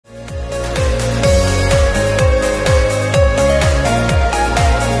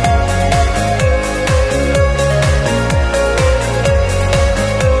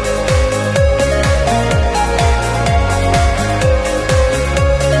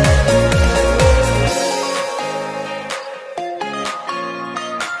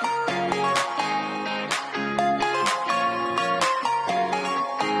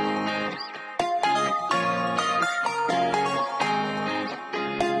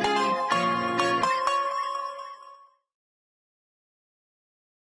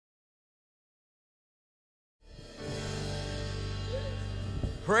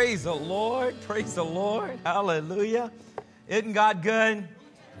Praise the Lord. Praise the Lord. Hallelujah. Isn't God good?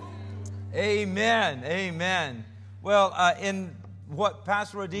 Amen. Amen. Well, in what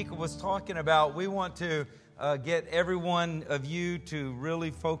Pastor Radika was talking about, we want to get every one of you to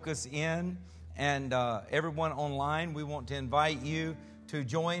really focus in, and everyone online, we want to invite you to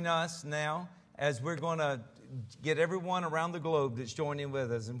join us now as we're going to get everyone around the globe that's joining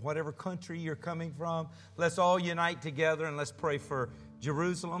with us. In whatever country you're coming from, let's all unite together and let's pray for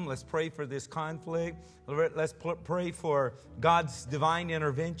Jerusalem. Let's pray for this conflict. Let's pray for God's divine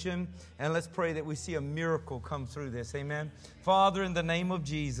intervention. And let's pray that we see a miracle come through this. Amen. Father, in the name of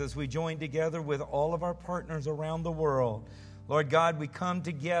Jesus, we join together with all of our partners around the world. Lord God, we come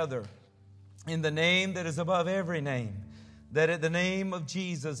together in the name that is above every name. That at the name of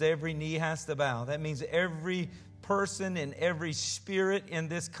Jesus, every knee has to bow. That means every person and every spirit in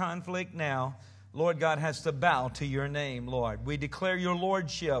this conflict now, Lord God, has to bow to your name, Lord. We declare your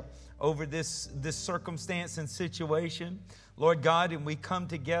lordship over this circumstance and situation, Lord God, and we come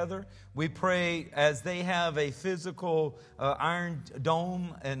together. We pray as they have a physical iron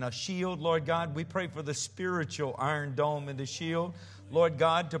dome and a shield, Lord God, we pray for the spiritual iron dome and the shield, Lord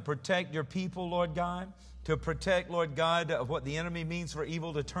God, to protect your people, Lord God. To protect, Lord God, what the enemy means for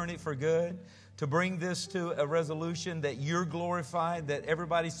evil, to turn it for good, to bring this to a resolution that you're glorified, that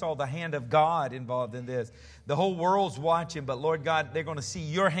everybody saw the hand of God involved in this. The whole world's watching, but Lord God, they're going to see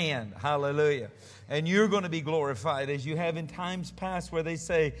your hand. Hallelujah. And you're going to be glorified as you have in times past, where they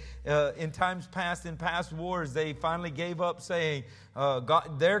say, in times past, in past wars, they finally gave up saying,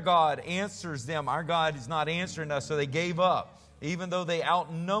 God, their God answers them. Our God is not answering us, so they gave up. Even though they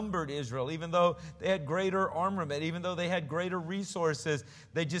outnumbered Israel, even though they had greater armament, even though they had greater resources,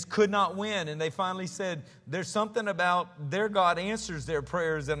 they just could not win. And they finally said, there's something about their God answers their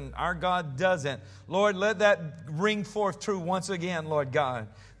prayers and our God doesn't. Lord, let that ring forth true once again, Lord God,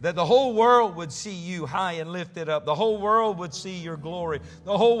 that the whole world would see you high and lifted up. The whole world would see your glory.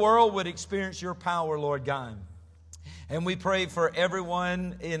 The whole world would experience your power, Lord God. And we pray for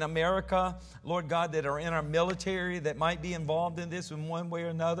everyone in America, Lord God, that are in our military that might be involved in this in one way or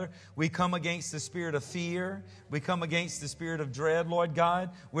another. We come against the spirit of fear. We come against the spirit of dread, Lord God.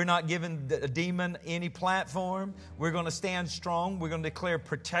 We're not giving a demon any platform. We're going to stand strong. We're going to declare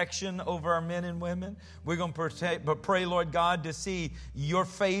protection over our men and women. We're going to protect, but pray, Lord God, to see your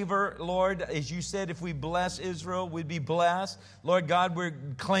favor, Lord. As you said, if we bless Israel, we'd be blessed. Lord God, we're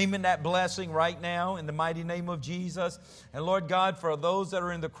claiming that blessing right now in the mighty name of Jesus. And Lord God, for those that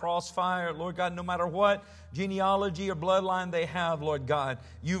are in the crossfire, Lord God, no matter what genealogy or bloodline they have, Lord God,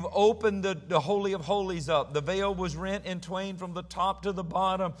 you've opened the Holy of Holies up. The veil was rent in twain from the top to the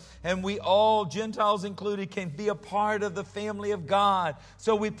bottom. And we all, Gentiles included, can be a part of the family of God.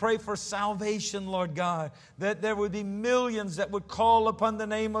 So we pray for salvation, Lord God, that there would be millions that would call upon the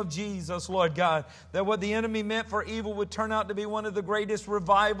name of Jesus, Lord God, that what the enemy meant for evil would turn out to be one of the greatest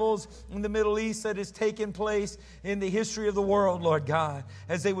revivals in the Middle East that has taken place in the history of the world, Lord God.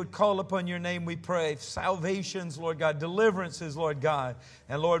 As they would call upon your name, we pray salvations, Lord God, deliverances, Lord God.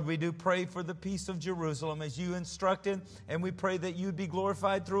 And Lord, we do pray for the peace of Jerusalem as you instructed, and we pray that you'd be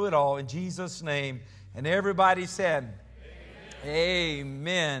glorified through it all in Jesus' name. And everybody said,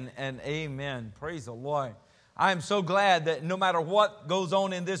 Amen and amen. Praise the Lord. I am so glad that no matter what goes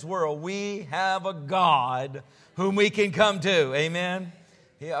on in this world, we have a God whom we can come to. Amen.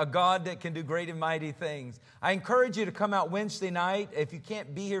 A God that can do great and mighty things. I encourage you to come out Wednesday night. If you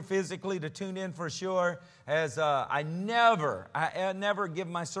can't be here physically, to tune in for sure. As I never give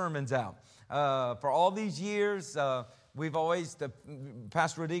my sermons out. For all these years, we've always,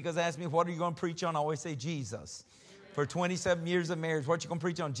 Pastor Radika's asked me, what are you going to preach on? I always say Jesus. For 27 years of marriage, what you going to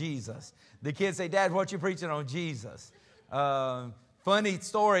preach on? Jesus. The kids say, Dad, what you preaching on? Jesus. Funny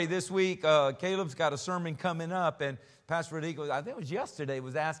story this week, Caleb's got a sermon coming up, and Pastor Radika, I think it was yesterday,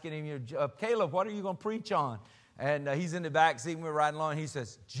 was asking him, Caleb, what are you going to preach on? And he's in the back seat, and we're riding along, and he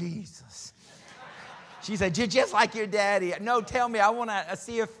says, Jesus. She said, you're just like your daddy. No, tell me, I want to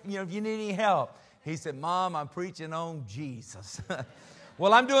see if you need any help. He said, Mom, I'm preaching on Jesus.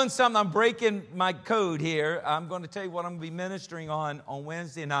 Well, I'm doing something. I'm breaking my code here. I'm going to tell you what I'm going to be ministering on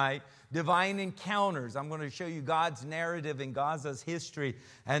Wednesday night. Divine encounters. I'm going to show you God's narrative in Gaza's history.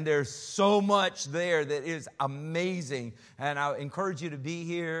 And there's so much there that is amazing. And I encourage you to be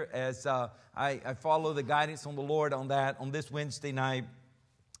here as I follow the guidance from the Lord on that on this Wednesday night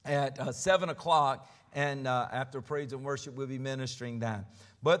at 7 o'clock. And after praise and worship, we'll be ministering that.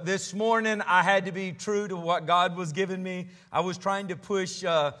 But this morning, I had to be true to what God was giving me. I was trying to push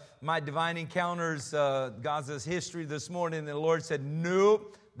my Divine Encounters, Gaza's history this morning. And the Lord said,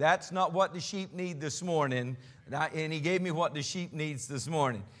 nope, That's not what the sheep need this morning. And He gave me what the sheep needs this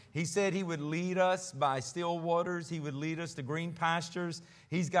morning. He said He would lead us by still waters. He would lead us to green pastures.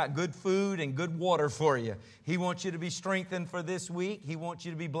 He's got good food and good water for you. He wants you to be strengthened for this week. He wants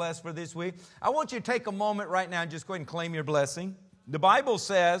you to be blessed for this week. I want you to take a moment right now and just go ahead and claim your blessing. The Bible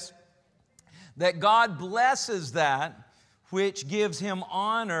says that God blesses that which gives Him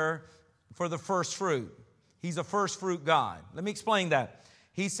honor for the first fruit. He's a first fruit God. Let me explain that.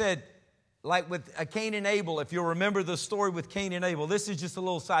 He said, like with Cain and Abel, if you'll remember the story with Cain and Abel. This is just a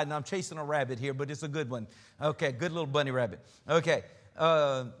little side, and I'm chasing a rabbit here, but it's a good one. Okay, good little bunny rabbit. Okay,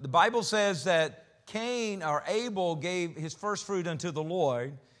 the Bible says that Cain or Abel gave his first fruit unto the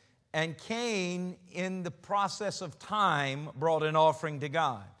Lord, and Cain, in the process of time, brought an offering to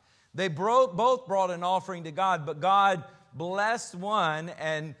God. They both brought an offering to God, but God blessed one,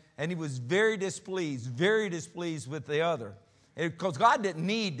 and He was very displeased with the other. Because God didn't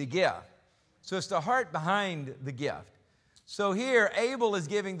need the gift. So it's the heart behind the gift. So here, Abel is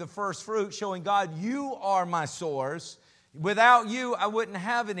giving the first fruit, showing God, you are my source. Without you, I wouldn't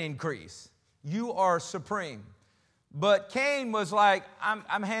have an increase. You are supreme. But Cain was like,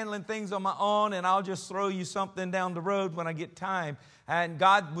 I'm handling things on my own, and I'll just throw you something down the road when I get time. And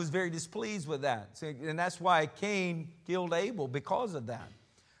God was very displeased with that. And that's why Cain killed Abel, because of that.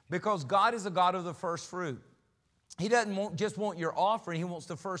 Because God is a God of the first fruit. He doesn't just want your offering. He wants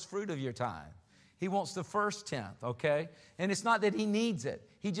the first fruit of your time. He wants the first tenth, okay? And it's not that He needs it.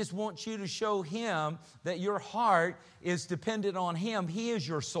 He just wants you to show Him that your heart is dependent on Him. He is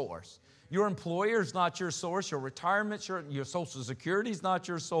your source. Your employer is not your source. Your retirement, your Social Security is not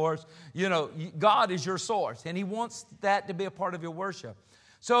your source. You know, God is your source. And He wants that to be a part of your worship.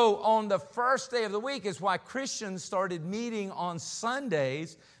 So on the first day of the week is why Christians started meeting on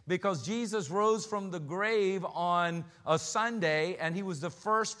Sundays, because Jesus rose from the grave on a Sunday, and He was the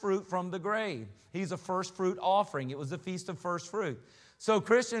first fruit from the grave. He's a first fruit offering. It was the Feast of First Fruit. So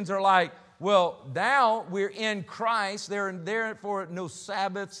Christians are like, well, now we're in Christ. They're there for no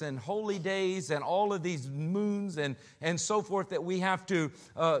Sabbaths and holy days and all of these moons and so forth that we have to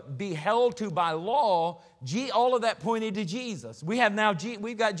be held to by law. All of that pointed to Jesus. We've got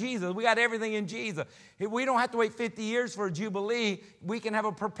Jesus. We got everything in Jesus. We don't have to wait 50 years for a Jubilee. We can have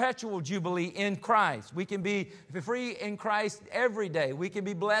a perpetual Jubilee in Christ. We can be free in Christ every day. We can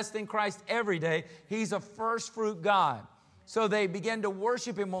be blessed in Christ every day. He's a first fruit God. So they began to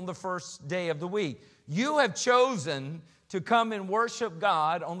worship Him on the first day of the week. You have chosen to come and worship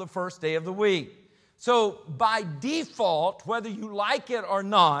God on the first day of the week. So by default, whether you like it or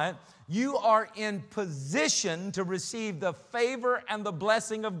not, you are in position to receive the favor and the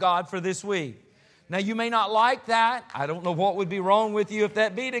blessing of God for this week. Now, you may not like that. I don't know what would be wrong with you if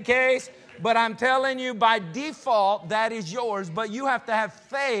that be the case. But I'm telling you, by default, that is yours. But you have to have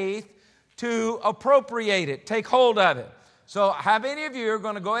faith to appropriate it, take hold of it. So how many of you are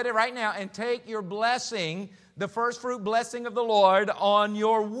going to go ahead right now and take your blessing, the first fruit blessing of the Lord on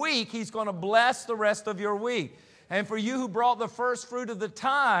your week? He's going to bless the rest of your week. And for you who brought the first fruit of the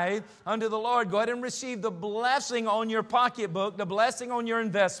tithe unto the Lord, go ahead and receive the blessing on your pocketbook, the blessing on your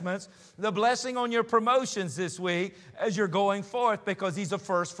investments, the blessing on your promotions this week as you're going forth, because He's a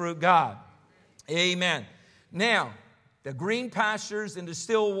first fruit God. Amen. Now, the green pastures and the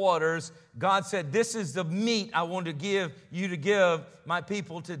still waters, God said, this is the meat I want to give my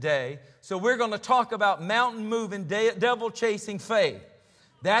people today. So we're going to talk about mountain moving, devil chasing faith.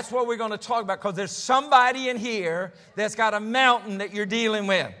 That's what we're going to talk about, because there's somebody in here that's got a mountain that you're dealing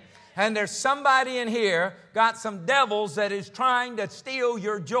with. And there's somebody in here got some devils that is trying to steal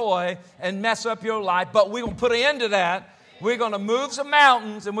your joy and mess up your life. But we're going to put an end to that. We're going to move some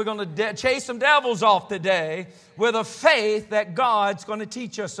mountains, and we're going to chase some devils off today with a faith that God's going to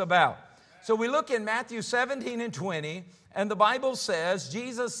teach us about. So we look in Matthew 17 and 20, and the Bible says,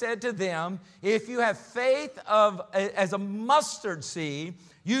 Jesus said to them, if you have faith as a mustard seed,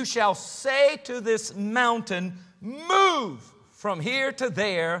 you shall say to this mountain, move from here to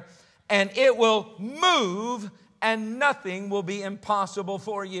there, and it will move, and nothing will be impossible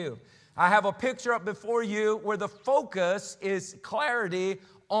for you. I have a picture up before you where the focus is clarity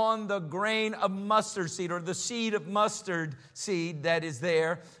on the grain of mustard seed, or the seed of mustard seed that is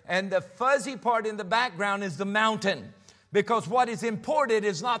there. And the fuzzy part in the background is the mountain. Because what is important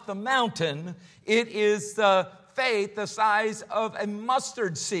is not the mountain, it is the faith the size of a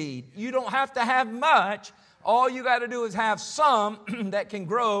mustard seed. You don't have to have much. All you got to do is have some that can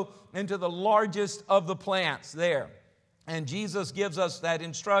grow into the largest of the plants there. And Jesus gives us that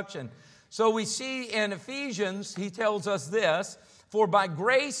instruction. So we see in Ephesians, he tells us this, for by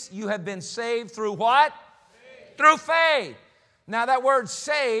grace you have been saved through what? Faith. Through faith. Now that word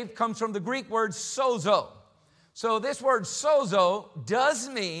saved comes from the Greek word sozo. So this word sozo does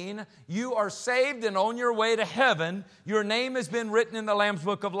mean you are saved and on your way to heaven. Your name has been written in the Lamb's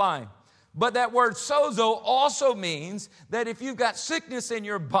Book of Life. But that word sozo also means that if you've got sickness in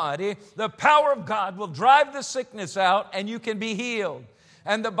your body, the power of God will drive the sickness out and you can be healed.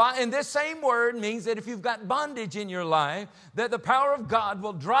 And this same word means that if you've got bondage in your life, that the power of God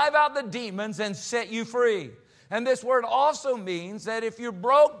will drive out the demons and set you free. And this word also means that if you're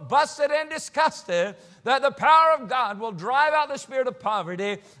broke, busted, and disgusted, that the power of God will drive out the spirit of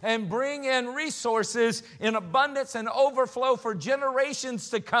poverty and bring in resources in abundance and overflow for generations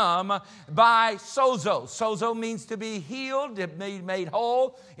to come by sozo. Sozo means to be healed, to be made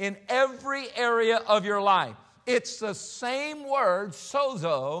whole in every area of your life. It's the same word,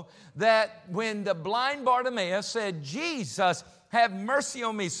 sozo, that when the blind Bartimaeus said, Jesus, have mercy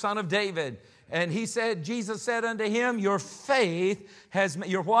on me, son of David. And he said, Jesus said unto him, your faith has made,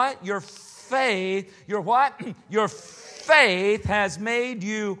 your what? Your faith, your what? Your faith has made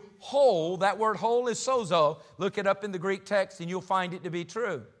you whole. That word whole is sozo. Look it up in the Greek text and you'll find it to be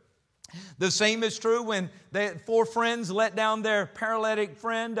true. The same is true when the 4 friends let down their paralytic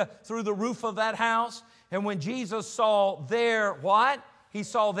friend through the roof of that house. And when Jesus saw their what? He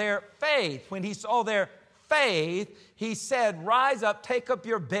saw their faith. When he saw their faith, he said, rise up, take up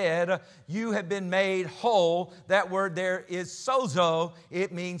your bed. You have been made whole. That word there is sozo.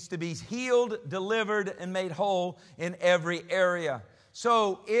 It means to be healed, delivered, and made whole in every area.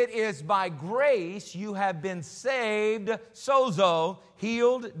 So it is by grace you have been saved, sozo,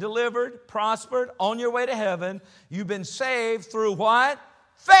 healed, delivered, prospered, on your way to heaven. You've been saved through what?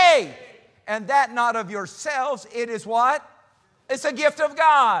 Faith. And that not of yourselves. It is what? It's a gift of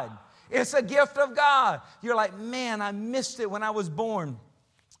God. It's a gift of God. You're like, man, I missed it when I was born.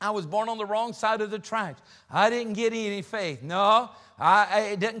 I was born on the wrong side of the tracks. I didn't get any faith. No,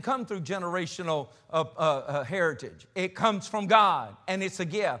 it didn't come through generational heritage. It comes from God, and it's a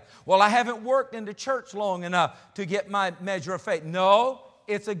gift. Well, I haven't worked in the church long enough to get my measure of faith. No,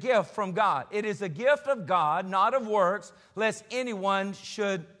 it's a gift from God. It is a gift of God, not of works, lest anyone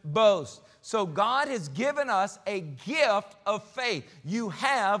should boast. So God has given us a gift of faith. You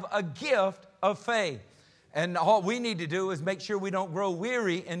have a gift of faith. And all we need to do is make sure we don't grow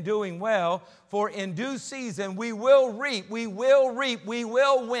weary in doing well. For in due season we will reap, we will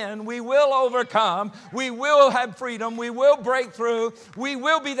win, we will overcome, we will have freedom, we will break through, we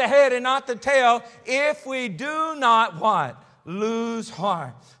will be the head and not the tail if we do not what? Lose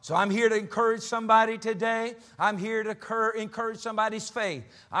heart. So I'm here to encourage somebody today. I'm here to encourage somebody's faith.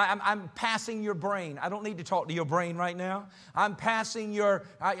 I'm passing your brain. I don't need to talk to your brain right now. I'm passing your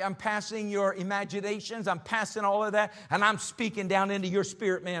imaginations. I'm passing all of that. And I'm speaking down into your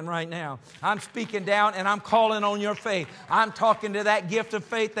spirit man right now. I'm speaking down and I'm calling on your faith. I'm talking to that gift of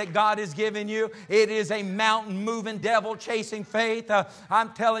faith that God has given you. It is a mountain moving, devil chasing faith. I'm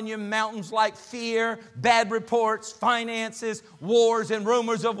telling you, mountains like fear, bad reports, finances, wars and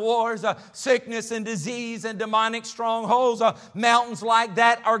rumors of wars, sickness and disease and demonic strongholds, mountains like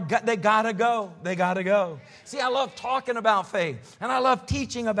that they gotta go. They gotta go. See, I love talking about faith, and I love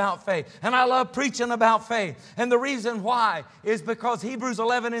teaching about faith, and I love preaching about faith. And the reason why is because Hebrews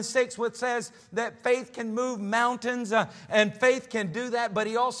 11:6, which says that faith can move mountains, and faith can do that. But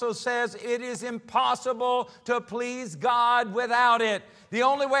he also says it is impossible to please God without it. The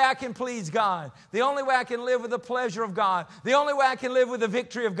only way I can please God, the only way I can live with the pleasure of God, the only way I can live with the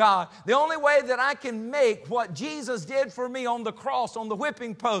victory of God, the only way that I can make what Jesus did for me on the cross, on the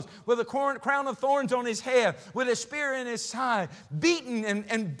whipping post, with a crown of thorns on his head, with a spear in his side, beaten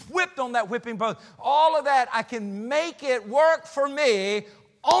and whipped on that whipping post, all of that, I can make it work for me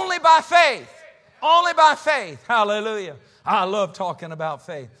only by faith. Only by faith. Hallelujah. I love talking about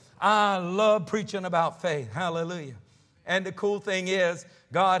faith. I love preaching about faith. Hallelujah. And the cool thing is,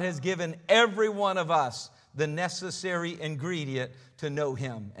 God has given every one of us the necessary ingredient to know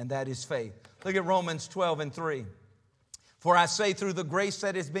Him, and that is faith. Look at Romans 12:3. For I say through the grace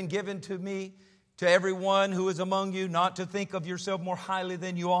that has been given to me, to everyone who is among you, not to think of yourself more highly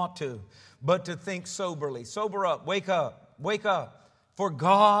than you ought to, but to think soberly. Sober up, wake up, wake up. For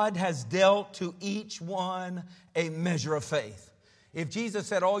God has dealt to each one a measure of faith. If Jesus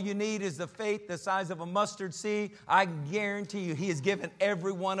said all you need is the faith the size of a mustard seed, I guarantee you He has given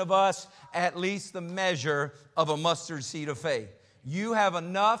every one of us at least the measure of a mustard seed of faith. You have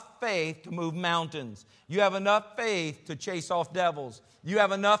enough faith to move mountains. You have enough faith to chase off devils. You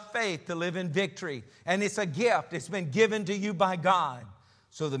have enough faith to live in victory. And it's a gift. It's been given to you by God.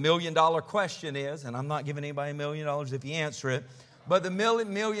 So the $1 million question is, and I'm not giving anybody $1 million if you answer it, but the $1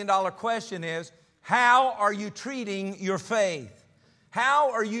 million question is, how are you treating your faith?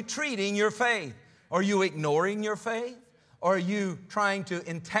 How are you treating your faith? Are you ignoring your faith? Are you trying to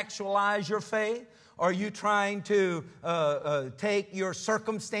intellectualize your faith? Are you trying to take your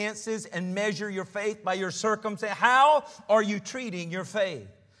circumstances and measure your faith by your circumstance? How are you treating your faith?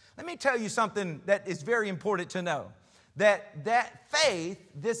 Let me tell you something that is very important to know. That faith,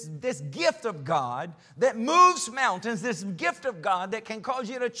 this gift of God that moves mountains, this gift of God that can cause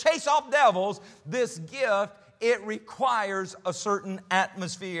you to chase off devils, this gift, it requires a certain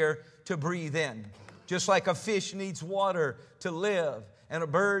atmosphere to breathe in. Just like a fish needs water to live and a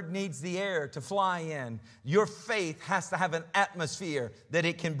bird needs the air to fly in, your faith has to have an atmosphere that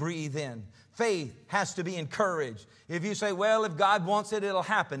it can breathe in. Faith has to be encouraged. If you say, well, if God wants it, it'll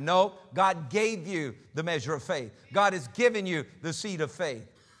happen. No, God gave you the measure of faith. God has given you the seed of faith.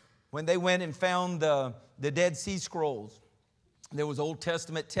 When they went and found the Dead Sea Scrolls, there was Old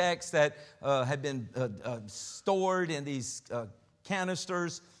Testament text that had been stored in these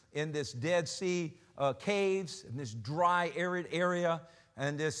canisters in this Dead Sea caves, in this dry, arid area.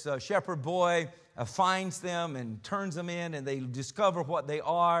 And this shepherd boy finds them and turns them in, and they discover what they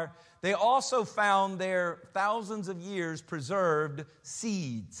are. They also found their thousands of years preserved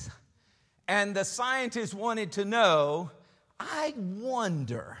seeds. And the scientists wanted to know, I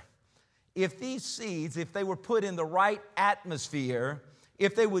wonder if these seeds, if they were put in the right atmosphere,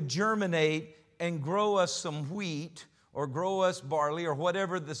 if they would germinate and grow us some wheat or grow us barley or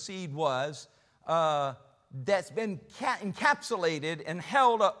whatever the seed was, that's been encapsulated and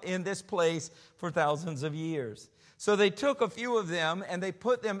held up in this place for thousands of years. So they took a few of them and they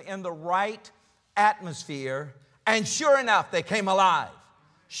put them in the right atmosphere, and sure enough, they came alive.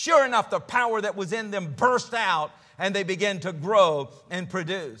 Sure enough, the power that was in them burst out and they began to grow and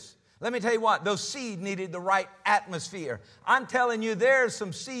produce. Let me tell you what, those seed needed the right atmosphere. I'm telling you, there's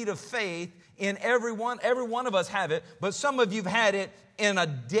some seed of faith in everyone. Every one of us have it, but some of you've had it in a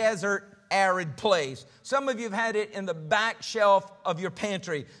desert, arid place. Some of you have had it in the back shelf of your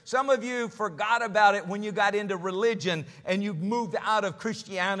pantry. Some of you forgot about it when you got into religion and you moved out of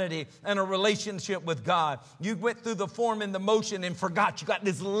Christianity and a relationship with God. You went through the form and the motion and forgot you got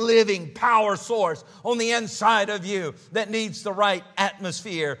this living power source on the inside of you that needs the right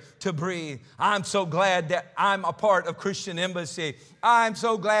atmosphere to breathe. I'm so glad that I'm a part of Christian Embassy. I'm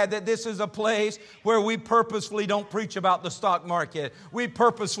so glad that this is a place where we purposefully don't preach about the stock market. We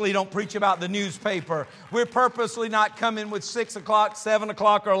purposefully don't preach about the newspaper. We're purposely not coming with 6 o'clock, 7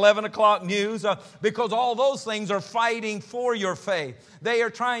 o'clock, or 11 o'clock news because all those things are fighting for your faith. They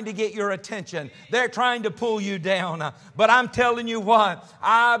are trying to get your attention. They're trying to pull you down. But I'm telling you what,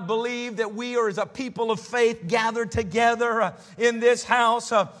 I believe that we are as a people of faith gathered together in this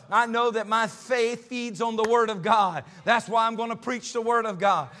house. I know that my faith feeds on the Word of God. That's why I'm going to preach the Word of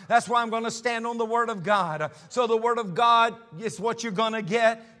God. That's why I'm going to stand on the Word of God. So the Word of God is what you're going to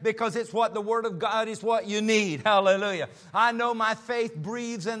get because it's what the Word of God is what you need. Hallelujah. I know my faith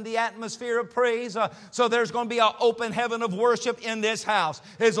breathes in the atmosphere of praise. So there's going to be an open heaven of worship in this house.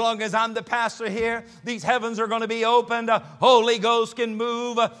 As long as I'm the pastor here, these heavens are going to be opened. Holy Ghost can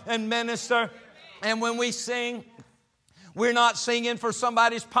move and minister. And when we sing, we're not singing for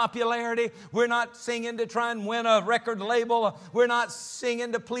somebody's popularity. We're not singing to try and win a record label. We're not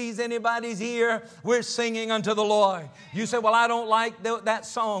singing to please anybody's ear. We're singing unto the Lord. You say, well, I don't like that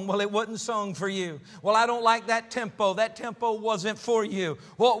song. Well, it wasn't sung for you. Well, I don't like that tempo. That tempo wasn't for you.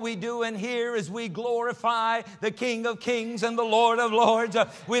 What we do in here is we glorify the King of Kings and the Lord of Lords.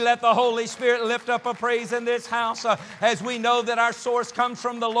 We let the Holy Spirit lift up a praise in this house as we know that our source comes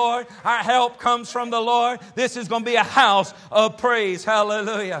from the Lord. Our help comes from the Lord. This is going to be a house of praise.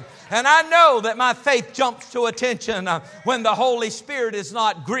 Hallelujah. And I know that my faith jumps to attention when the Holy Spirit is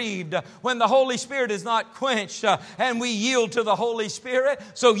not grieved, when the Holy Spirit is not quenched, and we yield to the Holy Spirit.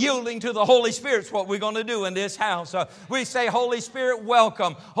 So yielding to the Holy Spirit is what we're going to do in this house. We say, Holy Spirit,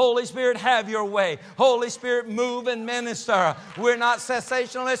 welcome. Holy Spirit, have your way. Holy Spirit, move and minister. We're not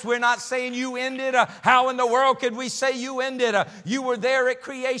cessationalists. We're not saying you ended. How in the world could we say you ended? You were there at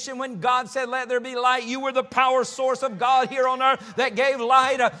creation when God said, let there be light. You were the power source of God here on earth that gave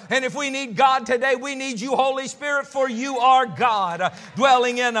light. And if we need God today, we need you, Holy Spirit, for you are God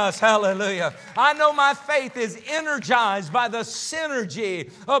dwelling in us. Hallelujah. I know my faith is energized by the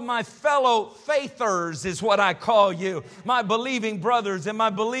synergy of my fellow faithers, is what I call you. My believing brothers and my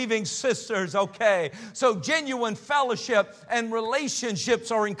believing sisters. Okay. So genuine fellowship and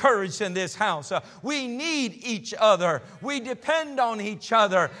relationships are encouraged in this house. We need each other. We depend on each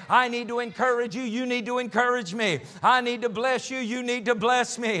other. I need to encourage you. You need to encourage me. I I need to bless you. You need to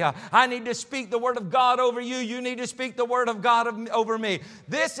bless me. I need to speak the word of God over you. You need to speak the word of God over me.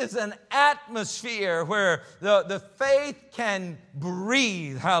 This is an atmosphere where the faith can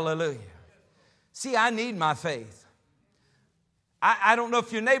breathe. Hallelujah. See, I need my faith. I don't know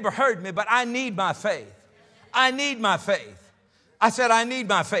if your neighbor heard me, but I need my faith. I need my faith. I said, I need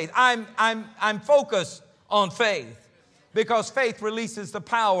my faith. I'm focused on faith because faith releases the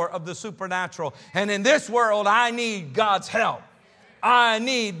power of the supernatural. And in this world, I need God's help. I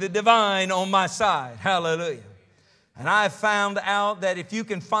need the divine on my side. Hallelujah. And I found out that if you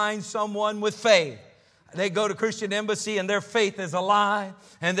can find someone with faith, they go to Christian Embassy and their faith is alive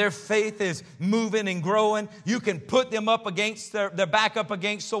and their faith is moving and growing. You can put them up against their back up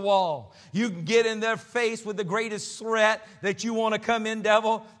against the wall. You can get in their face with the greatest threat that you want to come in,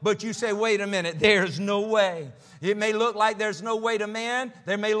 devil. But you say, wait a minute, there's no way. It may look like there's no way to man.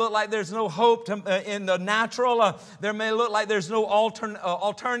 There may look like there's no hope in the natural. There may look like there's no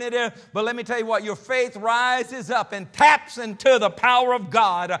alternative. But let me tell you what, your faith rises up and taps into the power of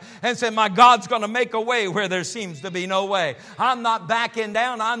God and says, my God's going to make a way where there seems to be no way. I'm not backing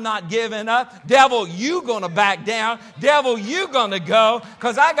down. I'm not giving up. Devil, you going to back down. Devil, you going to go,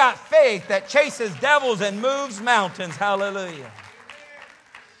 because I got faith that chases devils and moves mountains. Hallelujah.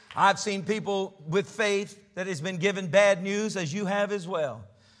 I've seen people with faith that has been given bad news, as you have as well.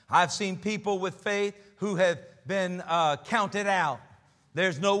 I've seen people with faith who have been counted out.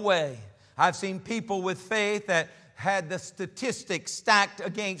 There's no way. I've seen people with faith that had the statistics stacked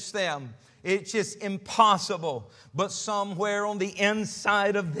against them. It's just impossible. But somewhere on the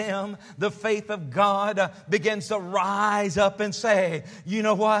inside of them, the faith of God begins to rise up and say, you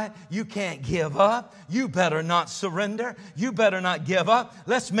know what? You can't give up. You better not surrender. You better not give up.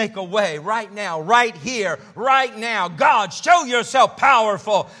 Let's make a way right now, right here, right now. God, show yourself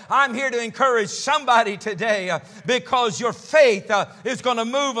powerful. I'm here to encourage somebody today because your faith is going to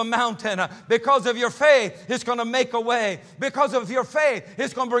move a mountain. Because of your faith, it's going to make a way. Because of your faith,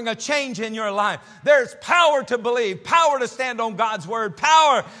 it's going to bring a change in your life. There's power to believe, power to stand on God's word.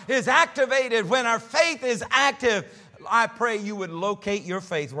 Power is activated when our faith is active. I pray you would locate your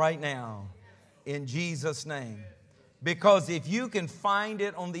faith right now in Jesus' name. Because if you can find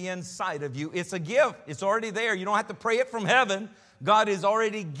it on the inside of you, it's a gift. It's already there. You don't have to pray it from heaven. God has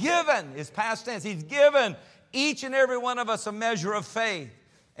already given, it's past tense, He's given each and every one of us a measure of faith.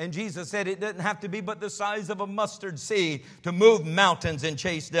 And Jesus said it doesn't have to be but the size of a mustard seed to move mountains and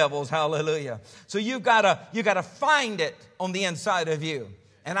chase devils. Hallelujah. So you've got to find it on the inside of you.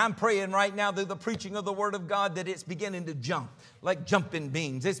 And I'm praying right now through the preaching of the Word of God that it's beginning to jump like jumping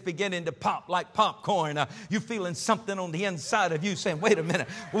beans. It's beginning to pop like popcorn. You're feeling something on the inside of you saying, wait a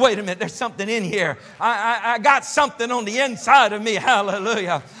minute, there's something in here. I got something on the inside of me.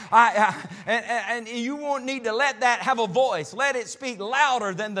 Hallelujah. And you won't need to let that have a voice. Let it speak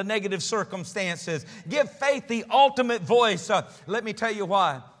louder than the negative circumstances. Give faith the ultimate voice. Let me tell you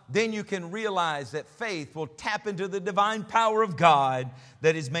why. Then you can realize that faith will tap into the divine power of God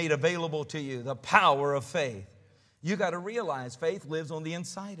that is made available to you. The power of faith. You got to realize faith lives on the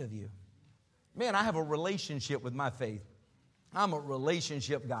inside of you. Man, I have a relationship with my faith. I'm a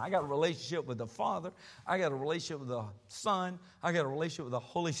relationship guy. I got a relationship with the Father. I got a relationship with the Son. I got a relationship with the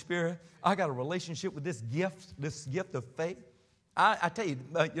Holy Spirit. I got a relationship with this gift of faith. I tell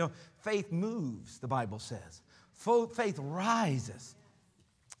you, faith moves, the Bible says. Faith rises.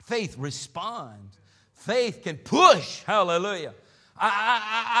 Faith responds. Faith can push. Hallelujah.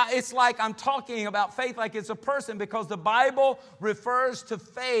 It's like I'm talking about faith like it's a person, because the Bible refers to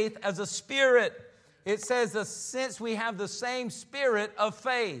faith as a spirit. It says that since we have the same spirit of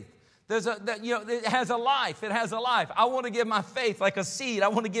faith, it has a life. It has a life. I want to give my faith like a seed. I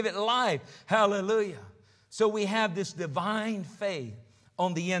want to give it life. Hallelujah. So we have this divine faith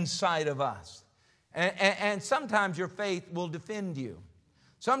on the inside of us. And sometimes your faith will defend you.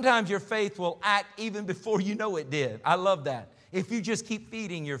 Sometimes your faith will act even before you know it did. I love that. If you just keep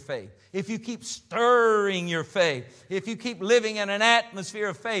feeding your faith, if you keep stirring your faith, if you keep living in an atmosphere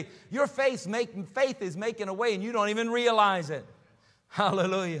of faith, your faith is making a way and you don't even realize it.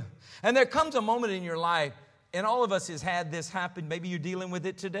 Hallelujah. And there comes a moment in your life, and all of us has had this happen, maybe you're dealing with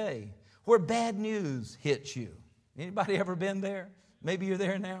it today, where bad news hits you. Anybody ever been there? Maybe you're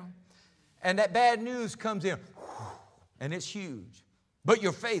there now. And that bad news comes in, and it's huge. But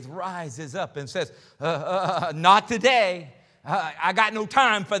your faith rises up and says, not today. I got no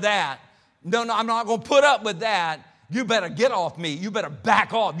time for that. No, I'm not going to put up with that. You better get off me. You better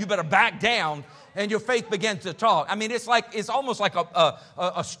back off. You better back down. And your faith begins to talk. I mean, it's almost like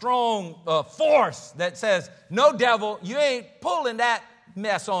a strong force that says, no, devil, you ain't pulling that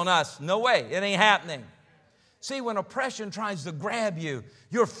mess on us. No way. It ain't happening. See, when oppression tries to grab you,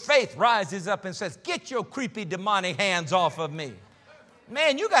 your faith rises up and says, get your creepy demonic hands off of me.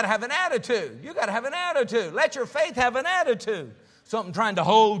 Man, you got to have an attitude. You got to have an attitude. Let your faith have an attitude. Something trying to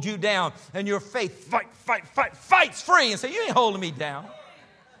hold you down, and your faith fights free and say, you ain't holding me down.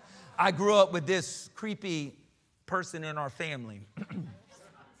 I grew up with this creepy person in our family.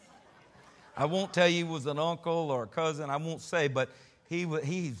 I won't tell you he was an uncle or a cousin. I won't say, but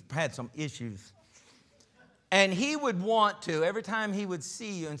he's had some issues. And he would want to, every time he would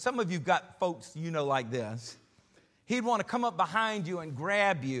see you, and some of you've got folks you know like this, he'd want to come up behind you and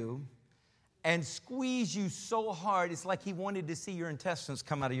grab you and squeeze you so hard, it's like he wanted to see your intestines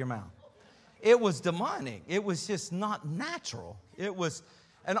come out of your mouth. It was demonic. It was just not natural.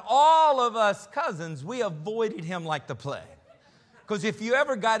 And all of us cousins, we avoided him like the plague. Because if you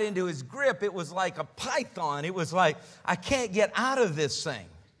ever got into his grip, it was like a python. It was like, I can't get out of this thing.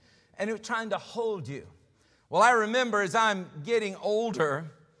 And it was trying to hold you. Well, I remember as I'm getting older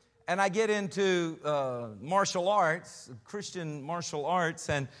and I get into martial arts, Christian martial arts,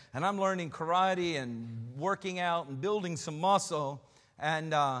 and I'm learning karate and working out and building some muscle.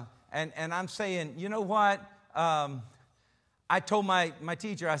 And I'm saying, you know what? I told my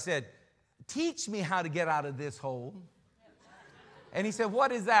teacher, I said, teach me how to get out of this hole. And he said,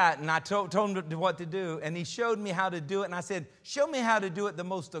 what is that? And I told him what to do. And he showed me how to do it. And I said, show me how to do it the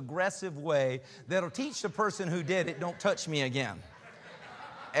most aggressive way that'll teach the person who did it, don't touch me again.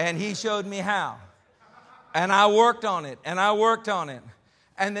 And he showed me how. And I worked on it. And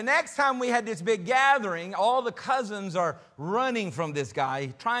And the next time we had this big gathering, all the cousins are running from this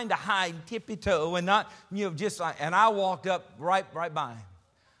guy, trying to hide tippy-toe and not, just like, and I walked up right by him.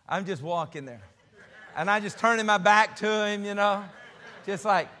 I'm just walking there. And I just turning my back to him, just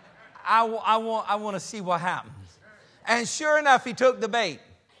like, I want to see what happens. And sure enough, he took the bait.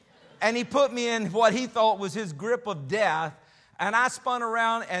 And he put me in what he thought was his grip of death. And I spun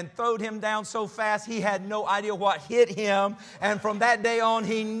around and throwed him down so fast, he had no idea what hit him. And from that day on,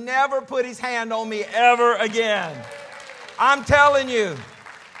 he never put his hand on me ever again. I'm telling you,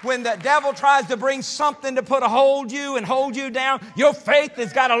 when the devil tries to bring something to put a hold you and hold you down, your faith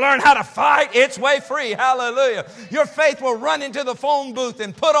has got to learn how to fight its way free. Hallelujah. Your faith will run into the phone booth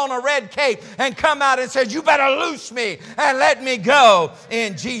and put on a red cape and come out and say, you better loose me and let me go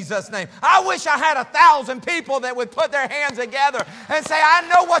in Jesus' name. I wish I had 1,000 people that would put their hands together and say, I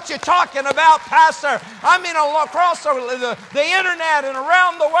know what you're talking about, Pastor. I mean, across the internet and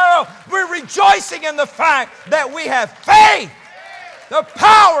around the world, we're rejoicing in the fact that we have faith. The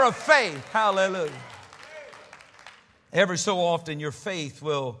power of faith. Hallelujah. Every so often your faith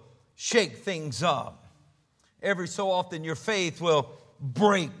will shake things up. Every so often your faith will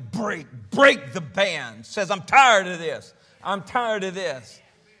break the band. Says, I'm tired of this. I'm tired of this.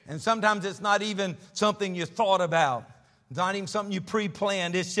 And sometimes it's not even something you thought about. It's not even something you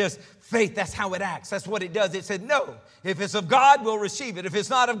pre-planned. It's just faith. That's how it acts. That's what it does. It said, no, if it's of God, we'll receive it. If it's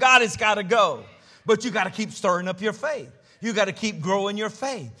not of God, it's got to go. But you got to keep stirring up your faith. You got to keep growing your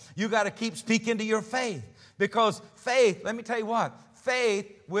faith. You got to keep speaking to your faith. Because faith, let me tell you what, faith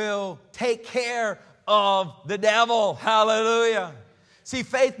will take care of the devil. Hallelujah. See,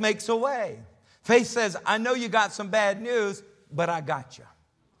 faith makes a way. Faith says, I know you got some bad news, but I got you.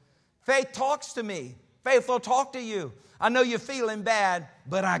 Faith talks to me. Faith will talk to you. I know you're feeling bad,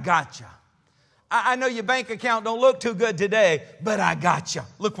 but I got you. I know your bank account don't look too good today, but I got you.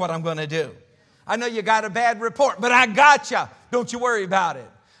 Look what I'm going to do. I know you got a bad report, but I got you. Don't you worry about it.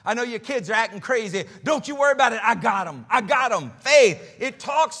 I know your kids are acting crazy. Don't you worry about it. I got them. I got them. Faith, it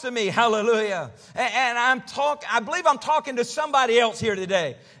talks to me. Hallelujah. And I believe I'm talking to somebody else here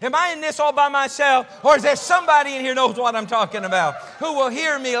today. Am I in this all by myself? Or is there somebody in here who knows what I'm talking about? Who will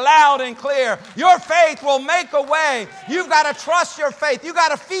hear me loud and clear? Your faith will make a way. You've got to trust your faith. You've got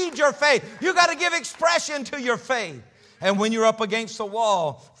to feed your faith. You've got to give expression to your faith. And when you're up against the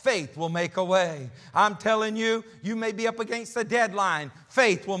wall, faith will make a way. I'm telling you, you may be up against a deadline.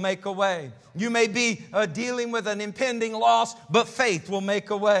 Faith will make a way. You may be dealing with an impending loss, but faith will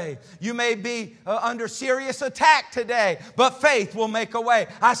make a way. You may be under serious attack today, but faith will make a way.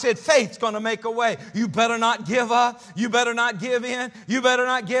 I said faith's going to make a way. You better not give up. You better not give in. You better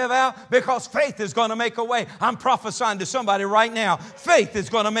not give out, because faith is going to make a way. I'm prophesying to somebody right now. Faith is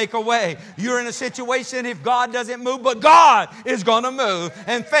going to make a way. You're in a situation if God doesn't move, but God is going to move,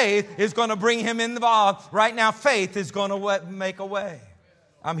 and faith is going to bring him involved. Right now, faith is going to make a way.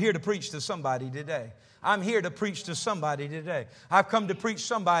 I'm here to preach to somebody today. I'm here to preach to somebody today. I've come to preach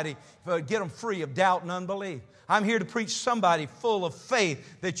somebody, get them free of doubt and unbelief. I'm here to preach somebody full of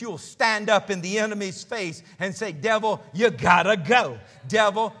faith that you'll stand up in the enemy's face and say, devil, you gotta go.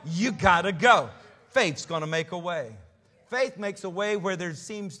 Devil, you gotta go. Faith's going to make a way. Faith makes a way where there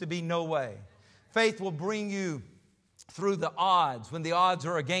seems to be no way. Faith will bring you through the odds when the odds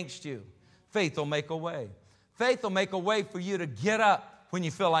are against you. Faith will make a way. Faith will make a way for you to get up when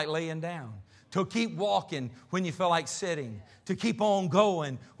you feel like laying down, to keep walking when you feel like sitting, to keep on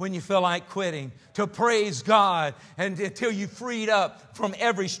going when you feel like quitting, to praise God and until you're freed up from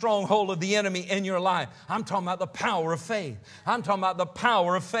every stronghold of the enemy in your life. I'm talking about the power of faith. I'm talking about the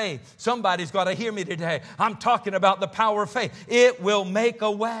power of faith. Somebody's got to hear me today. I'm talking about the power of faith. It will make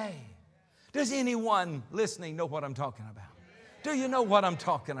a way. Does anyone listening know what I'm talking about? Do you know what I'm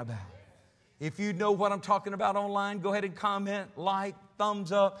talking about? If you know what I'm talking about online, go ahead and comment, like,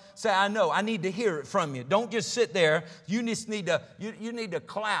 thumbs up. Say, I know. I need to hear it from you. Don't just sit there. You just need to, you need to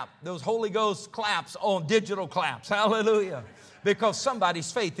clap. Those Holy Ghost claps on digital claps. Hallelujah. Because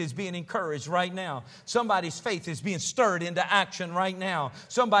somebody's faith is being encouraged right now. Somebody's faith is being stirred into action right now.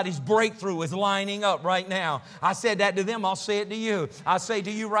 Somebody's breakthrough is lining up right now. I said that to them. I'll say it to you. I say to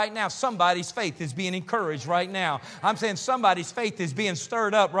you right now, somebody's faith is being encouraged right now. I'm saying somebody's faith is being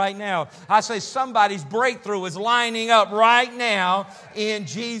stirred up right now. I say somebody's breakthrough is lining up right now in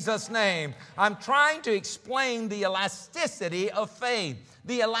Jesus' name. I'm trying to explain the elasticity of faith.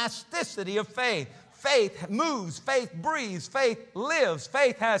 The elasticity of faith. Faith moves, faith breathes, faith lives,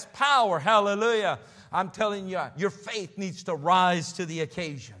 faith has power. Hallelujah. I'm telling you, your faith needs to rise to the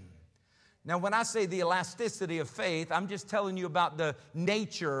occasion. Now, when I say the elasticity of faith, I'm just telling you about the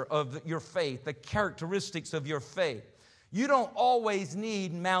nature of your faith, the characteristics of your faith. You don't always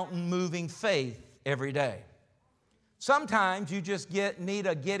need mountain-moving faith every day. Sometimes you just need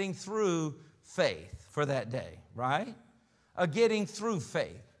a getting through faith for that day, right? A getting through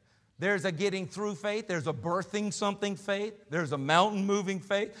faith. There's a getting through faith. There's a birthing something faith. There's a mountain moving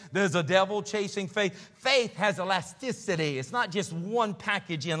faith. There's a devil chasing faith. Faith has elasticity. It's not just one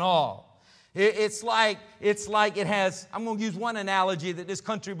package in all. It's like it has, I'm going to use one analogy that this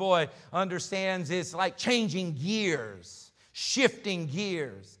country boy understands. It's like changing gears, shifting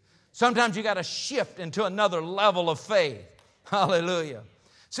gears. Sometimes you got to shift into another level of faith. Hallelujah.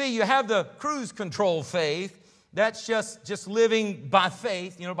 See, you have the cruise control faith. That's just living by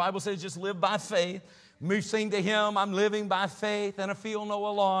faith. You know, the Bible says just live by faith. We sing the hymn, I'm living by faith and I feel no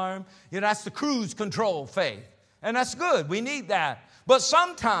alarm. You know, that's the cruise control faith. And that's good. We need that. But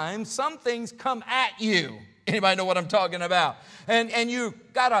sometimes some things come at you. Anybody know what I'm talking about? And you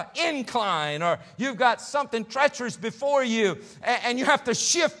got an incline or you've got something treacherous before you and you have to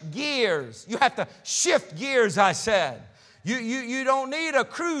shift gears. You have to shift gears, I said. You don't need a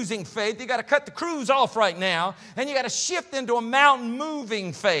cruising faith. You got to cut the cruise off right now. And you got to shift into a mountain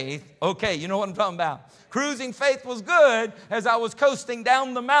moving faith. Okay, you know what I'm talking about. Cruising faith was good as I was coasting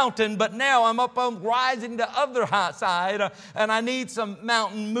down the mountain. But now I'm up on rising the other side. And I need some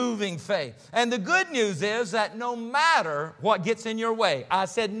mountain moving faith. And the good news is that no matter what gets in your way. I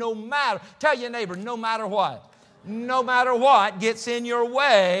said no matter. Tell your neighbor, no matter what. No matter what gets in your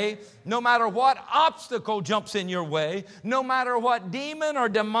way, no matter what obstacle jumps in your way, no matter what demon or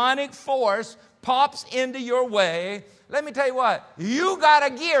demonic force pops into your way, let me tell you what, you got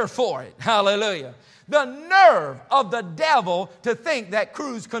a gear for it. Hallelujah. The nerve of the devil to think that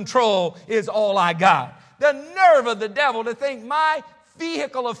cruise control is all I got. The nerve of the devil to think my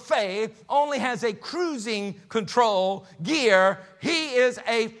vehicle of faith only has a cruising control gear. He is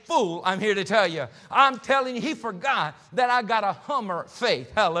a fool, I'm here to tell you. I'm telling you, he forgot that I got a Hummer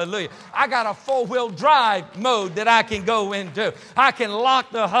faith. Hallelujah. I got a four-wheel drive mode that I can go into. I can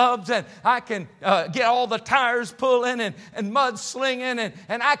lock the hubs and I can get all the tires pulling and mud slinging and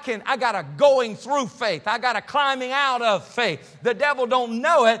I got a going through faith. I got a climbing out of faith. The devil don't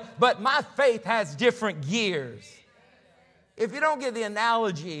know it, but my faith has different gears. If you don't get the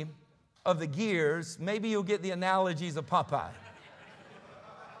analogy of the gears, maybe you'll get the analogies of Popeye.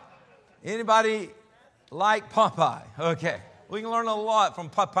 Anybody like Popeye? Okay. We can learn a lot from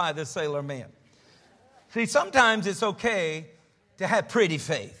Popeye the Sailor Man. See, sometimes it's okay to have pretty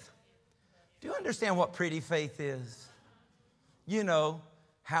faith. Do you understand what pretty faith is? You know,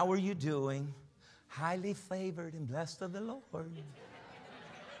 how are you doing? Highly favored and blessed of the Lord.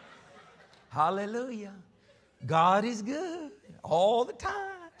 Hallelujah. God is good all the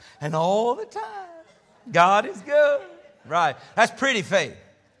time and all the time. God is good. Right. That's pretty faith.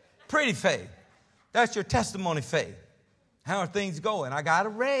 Pretty faith. That's your testimony faith. How are things going? I got a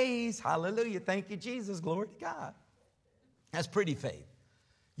raise. Hallelujah. Thank you, Jesus. Glory to God. That's pretty faith.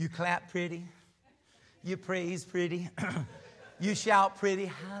 You clap pretty. You praise pretty. You shout pretty.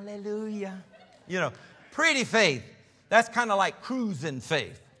 Hallelujah. You know, pretty faith. That's kind of like cruising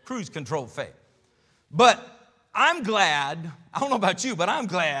faith. Cruise control faith. But I'm glad, I don't know about you, but I'm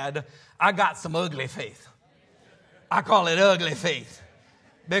glad I got some ugly faith. I call it ugly faith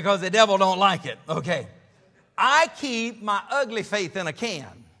because the devil don't like it. Okay. I keep my ugly faith in a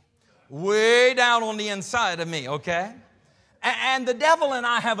can way down on the inside of me. Okay. And the devil and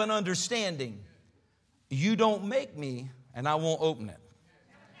I have an understanding. You don't make me and I won't open it.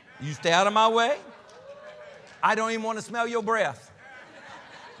 You stay out of my way. I don't even want to smell your breath.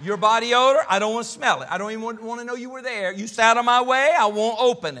 Your body odor, I don't want to smell it. I don't even want to know you were there. You stay out of my way, I won't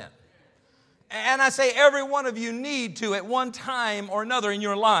open it. And I say every one of you need to, at one time or another in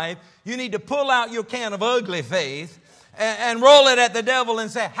your life, you need to pull out your can of ugly faith and roll it at the devil and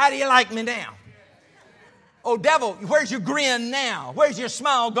say, how do you like me now? Oh, devil, where's your grin now? Where's your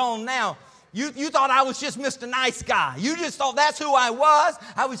smile gone now? You thought I was just Mr. Nice Guy. You just thought that's who I was.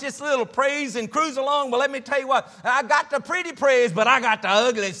 I was just a little praise and cruise along. But let me tell you what, I got the pretty praise, but I got the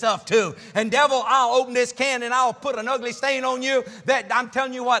ugly stuff too. And devil, I'll open this can and I'll put an ugly stain on you that I'm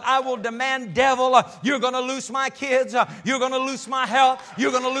telling you what, I will demand, devil, you're going to lose my kids. You're going to lose my health.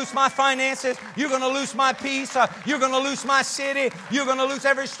 You're going to lose my finances. You're going to lose my peace. You're going to lose my city. You're going to lose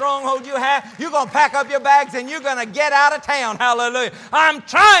every stronghold you have. You're going to pack up your bags and you're going to get out of town. Hallelujah. I'm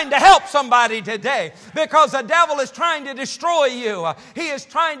trying to help somebody today because the devil is trying to destroy you. He is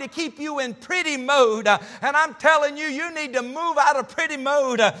trying to keep you in pretty mode. And I'm telling you, you need to move out of pretty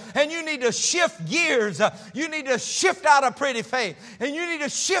mode and you need to shift gears. You need to shift out of pretty faith and you need to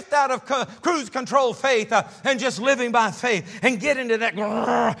shift out of cruise control faith and just living by faith and get into that,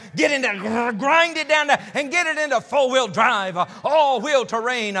 grind it down there and get it into four-wheel drive, all-wheel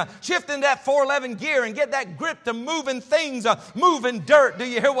terrain. Shift in that 411 gear and get that grip to moving things, moving dirt. Do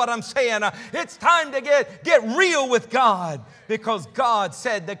you hear what I'm saying? It's time to get real with God because God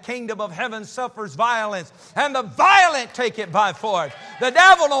said the kingdom of heaven suffers violence and the violent take it by force. The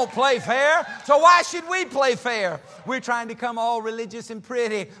devil don't play fair, so why should we play fair? We're trying to come all religious and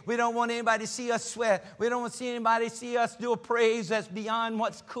pretty. We don't want anybody to see us sweat. We don't want to see anybody see us do a praise that's beyond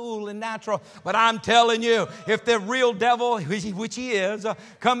what's cool and natural. But I'm telling you, if the real devil, which he is,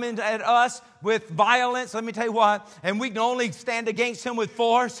 come in at us with violence, let me tell you what, and we can only stand against him with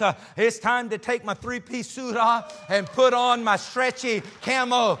force. It's time to take my three-piece suit off and put on my stretchy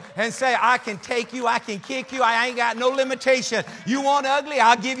camo and say, I can take you, I can kick you, I ain't got no limitation. You want ugly,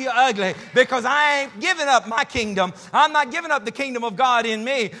 I'll give you ugly because I ain't giving up my kingdom. I'm not giving up the kingdom of God in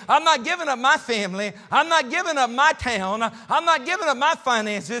me. I'm not giving up my family. I'm not giving up my town. I'm not giving up my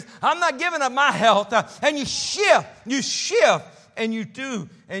finances. I'm not giving up my health. And you shift. And you do,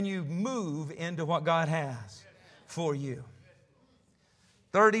 and you move into what God has for you.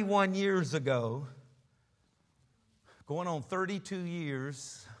 31 years ago, going on 32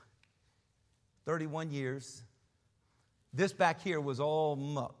 years, 31 years, this back here was all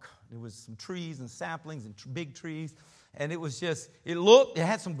muck. There was some trees and saplings and big trees, and it was just, it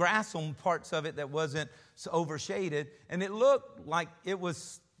had some grass on parts of it that wasn't so overshaded, and it looked like it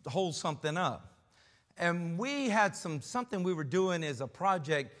was to hold something up. And we had something we were doing as a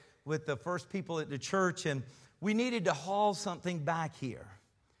project with the first people at the church, and we needed to haul something back here.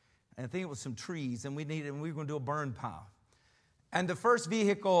 And I think it was some trees, and we were going to do a burn pile. And the first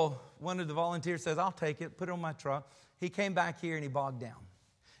vehicle, one of the volunteers says, I'll take it, put it on my truck. He came back here and he bogged down.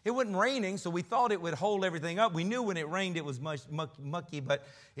 It wasn't raining, so we thought it would hold everything up. We knew when it rained it was mucky, but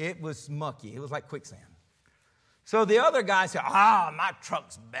it was mucky. It was like quicksand. So the other guy said, my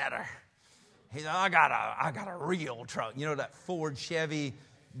truck's better. He said, I got a real truck. You know that Ford Chevy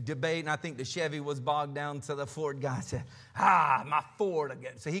debate, and I think the Chevy was bogged down, so the Ford guy said, my Ford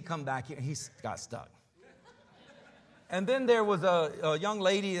again. So he come back here, and he got stuck. And then there was a young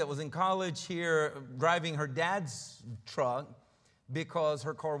lady that was in college here driving her dad's truck because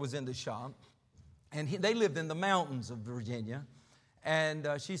her car was in the shop. And they lived in the mountains of Virginia. And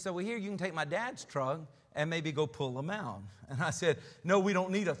she said, well, here, you can take my dad's truck and maybe go pull them out. And I said, no, we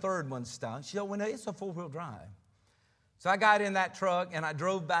don't need a third one stuck. She said, well, no, it's a four-wheel drive. So I got in that truck, and I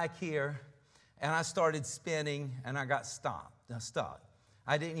drove back here, and I started spinning, and I got stuck.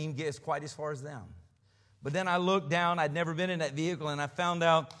 I didn't even get quite as far as them. But then I looked down. I'd never been in that vehicle, and I found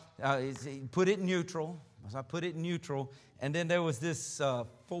out, put it in neutral. So I put it in neutral, and then there was this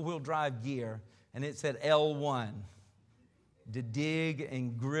four-wheel drive gear, and it said L1, to dig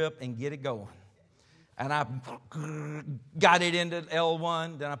and grip and get it going. And I got it into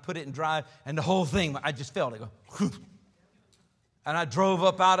L1, then I put it in drive, and the whole thing, I just felt it go. And I drove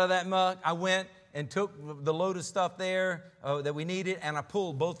up out of that muck. I went and took the load of stuff there that we needed, and I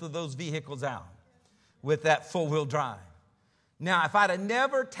pulled both of those vehicles out with that four-wheel drive. Now, if I'd have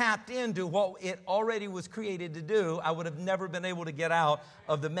never tapped into what it already was created to do, I would have never been able to get out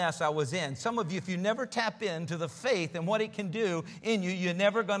of the mess I was in. Some of you, if you never tap into the faith and what it can do in you, you're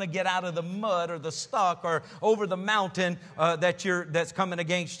never going to get out of the mud or the stuck or over the mountain that's coming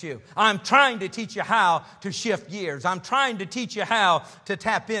against you. I'm trying to teach you how to shift gears. I'm trying to teach you how to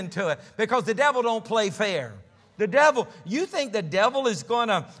tap into it, because the devil don't play fair. The devil, you think the devil is going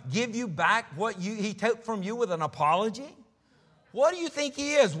to give you back what he took from you with an apology? What do you think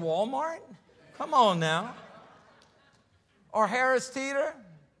he is, Walmart? Come on now. Or Harris Teeter.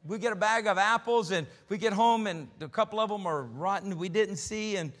 We get a bag of apples and we get home and a couple of them are rotten we didn't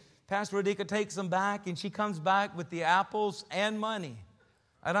see, and Pastor Radhika takes them back and she comes back with the apples and money.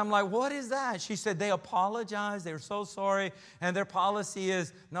 And I'm like, what is that? She said, they apologized. They were so sorry. And their policy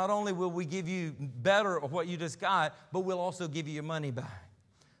is, not only will we give you better of what you just got, but we'll also give you your money back.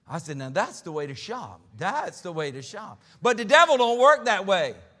 I said, now that's the way to shop. That's the way to shop. But the devil don't work that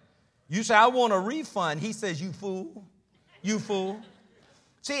way. You say, I want a refund. He says, you fool. You fool.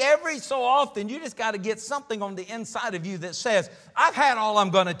 See, every so often, you just got to get something on the inside of you that says, I've had all I'm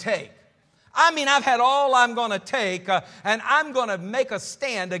going to take. I've had all I'm going to take, and I'm going to make a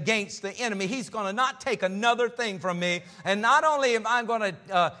stand against the enemy. He's going to not take another thing from me. And not only am I going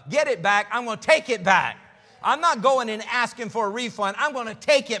to get it back, I'm going to take it back. I'm not going and asking for a refund. I'm going to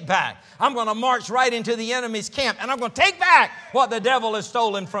take it back. I'm going to march right into the enemy's camp, and I'm going to take back what the devil has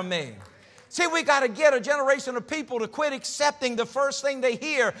stolen from me. See, we got to get a generation of people to quit accepting the first thing they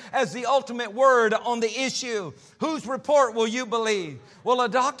hear as the ultimate word on the issue. Whose report will you believe? Well, a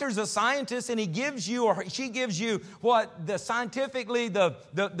doctor's a scientist, and he gives you, or she gives you, what the scientifically the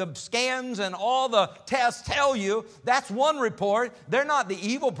scans and all the tests tell you. That's one report. They're not the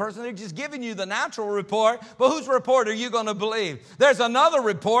evil person. They're just giving you the natural report. But whose report are you going to believe? There's another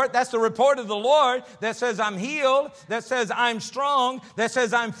report. That's the report of the Lord that says I'm healed, that says I'm strong, that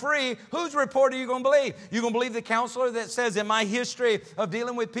says I'm free. Whose report are you going to believe? You're going to believe the counselor that says, in my history of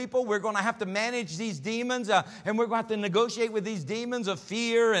dealing with people, we're going to have to manage these demons, and we're going to have to negotiate with these demons of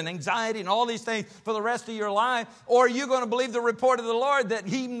fear and anxiety and all these things for the rest of your life? Or are you going to believe the report of the Lord that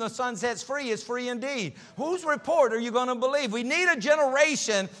he whom the Son sets free is free indeed? Whose report are you going to believe? We need a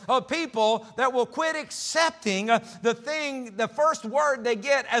generation of people that will quit accepting the first word they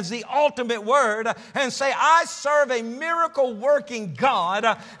get as the ultimate word, and say, I serve a miracle working God,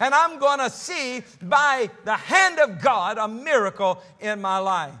 and I'm going to see by the hand of God a miracle in my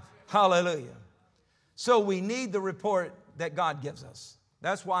life. Hallelujah. So we need the report that God gives us.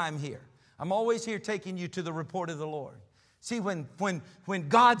 That's why I'm here. I'm always here taking you to the report of the Lord. See, when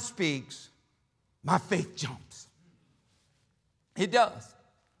God speaks, my faith jumps. It does.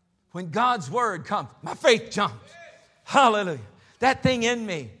 When God's word comes, my faith jumps. Hallelujah. That thing in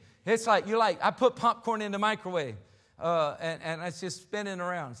me, it's like, I put popcorn in the microwave. And it's just spinning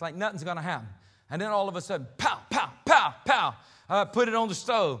around. It's like nothing's going to happen. And then all of a sudden, pow, pow, pow, pow. I put it on the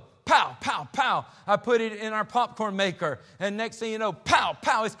stove. Pow, pow, pow. I put it in our popcorn maker. And next thing you know, pow,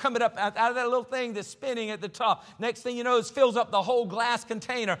 pow. It's coming up out of that little thing that's spinning at the top. Next thing you know, it fills up the whole glass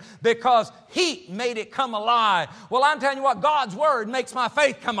container because heat made it come alive. Well, I'm telling you what, God's word makes my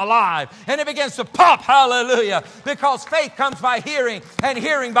faith come alive. And it begins to pop, hallelujah, because faith comes by hearing, and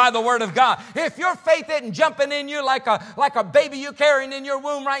hearing by the word of God. If your faith isn't jumping in you like a baby you're carrying in your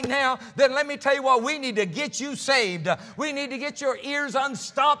womb right now, then let me tell you what, we need to get you saved. We need to get your ears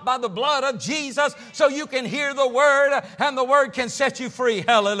unstopped by the blood of Jesus so you can hear the word, and the word can set you free.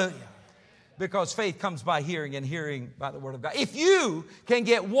 Hallelujah. Because faith comes by hearing, and hearing by the word of God. If you can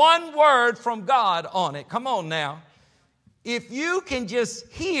get one word from God on it, come on now. If you can just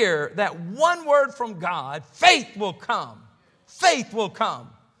hear that one word from God, faith will come. Faith will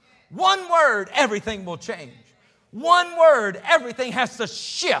come. One word, everything will change. One word, everything has to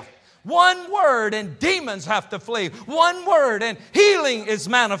shift. One word and demons have to flee. One word and healing is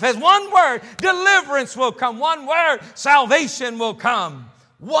manifest. One word, deliverance will come. One word, salvation will come.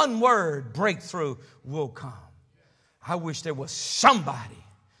 One word, breakthrough will come. I wish there was somebody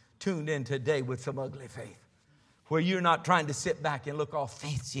tuned in today with some ugly faith, where you're not trying to sit back and look all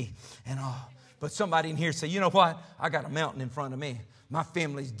fancy and all, but somebody in here say, you know what? I got a mountain in front of me. My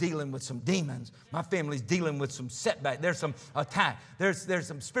family's dealing with some demons. My family's dealing with some setback. There's some attack. There's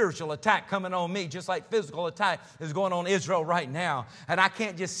some spiritual attack coming on me, just like physical attack is going on Israel right now. And I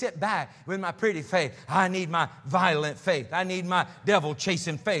can't just sit back with my pretty faith. I need my violent faith. I need my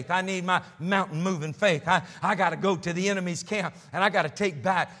devil-chasing faith. I need my mountain-moving faith. I got to go to the enemy's camp, and I got to take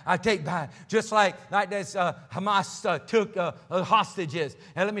back. I take back. Just like this Hamas took hostages.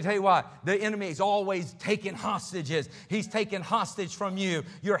 And let me tell you what, the enemy is always taking hostages. He's taking hostage from you.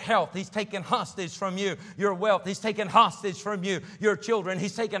 Your health, He's taken hostage from you. Your wealth, He's taken hostage from you. Your children,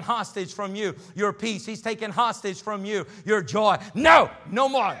 He's taken hostage from you. Your peace, He's taken hostage from you. Your joy. No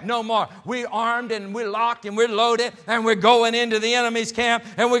more, no more. We're armed and we're locked and we're loaded and we're going into the enemy's camp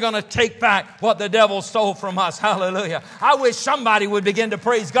and we're going to take back what the devil stole from us. Hallelujah. I wish somebody would begin to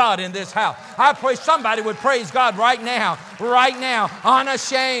praise God in this house. I pray somebody would praise God right now,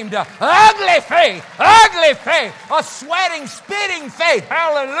 unashamed, ugly faith, a sweating, spitting faith.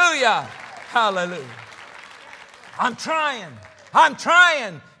 Hallelujah. Hallelujah. I'm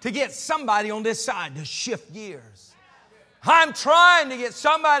trying to get somebody on this side to shift gears. I'm trying to get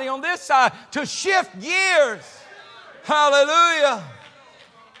somebody on this side to shift gears. Hallelujah.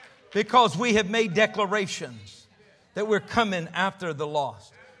 Because we have made declarations that we're coming after the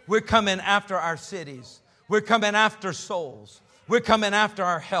lost. We're coming after our cities. We're coming after souls. We're coming after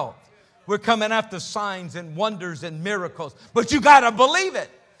our health. We're coming after signs and wonders and miracles. But you got to believe it.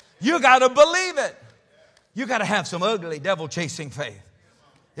 You got to believe it. You got to have some ugly devil-chasing faith.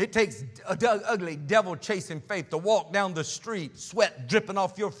 It takes ugly devil-chasing faith to walk down the street, sweat dripping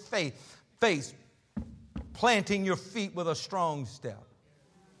off your face, planting your feet with a strong step.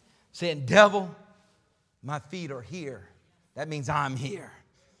 Saying, devil, my feet are here. That means I'm here.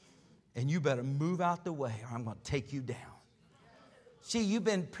 And you better move out the way or I'm going to take you down. See, you've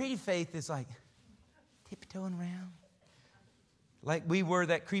been pretty faith is like tiptoeing around. Like we were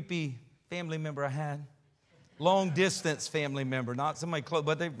that creepy family member I had. Long distance family member, not somebody close,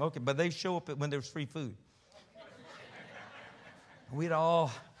 but they show up when there's free food. We'd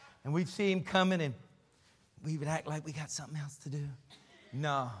see him coming and we would act like we got something else to do.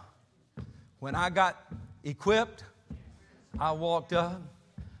 No. When I got equipped, I walked up,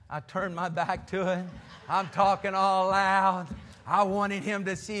 I turned my back to him. I'm talking all loud. I wanted him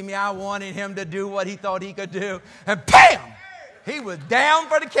to see me. I wanted him to do what he thought he could do. And bam! He was down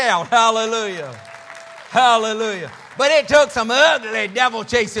for the count. Hallelujah. Hallelujah. But it took some ugly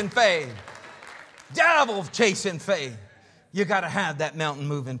devil-chasing faith. Devil-chasing faith. You got to have that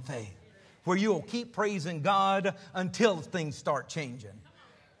mountain-moving faith where you'll keep praising God until things start changing.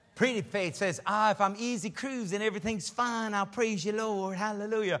 Pretty faith says, if I'm easy cruising, everything's fine, I'll praise you, Lord.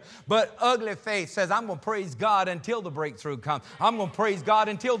 Hallelujah. But ugly faith says, I'm going to praise God until the breakthrough comes. I'm going to praise God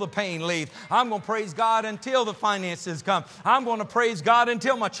until the pain leaves. I'm going to praise God until the finances come. I'm going to praise God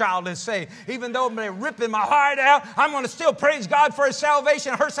until my child is saved. Even though they're ripping my heart out, I'm going to still praise God for His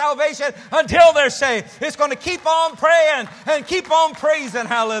salvation, her salvation, until they're saved. It's going to keep on praying and keep on praising.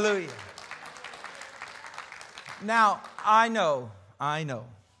 Hallelujah. Now, I know.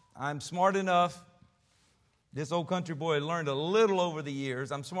 I'm smart enough. This old country boy learned a little over the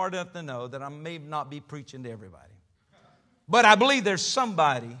years. I'm smart enough to know that I may not be preaching to everybody. But I believe there's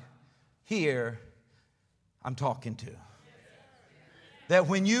somebody here I'm talking to. That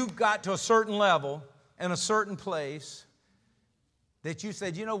when you got to a certain level in a certain place, that you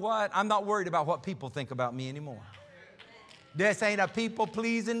said, you know what? I'm not worried about what people think about me anymore. This ain't a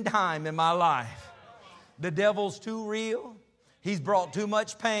people-pleasing time in my life. The devil's too real. He's brought too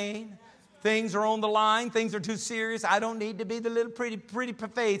much pain. Things are on the line. Things are too serious. I don't need to be the little pretty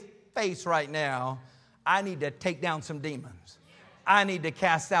face right now. I need to take down some demons. I need to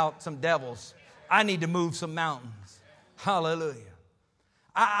cast out some devils. I need to move some mountains. Hallelujah.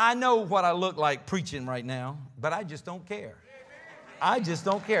 I know what I look like preaching right now, but I just don't care. I just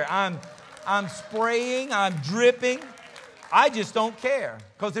don't care. I'm spraying. I'm dripping. I just don't care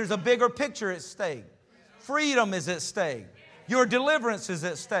because there's a bigger picture at stake. Freedom is at stake. Your deliverance is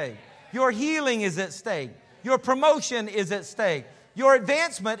at stake. Your healing is at stake. Your promotion is at stake. Your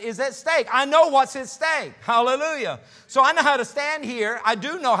advancement is at stake. I know what's at stake. Hallelujah. So I know how to stand here. I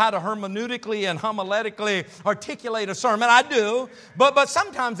do know how to hermeneutically and homiletically articulate a sermon. I do. But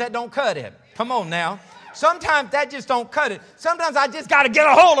sometimes that don't cut it. Come on now. Sometimes that just don't cut it. Sometimes I just got to get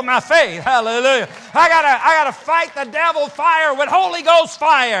a hold of my faith. Hallelujah. I gotta fight the devil fire with Holy Ghost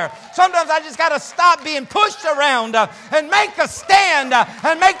fire. Sometimes I just got to stop being pushed around and make a stand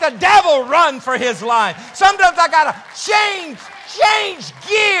and make the devil run for his life. Sometimes I got to change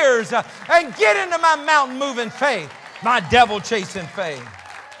gears and get into my mountain moving faith, my devil chasing faith.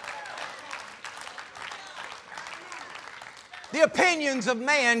 The opinions of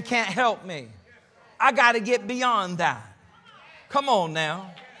man can't help me. I got to get beyond that. Come on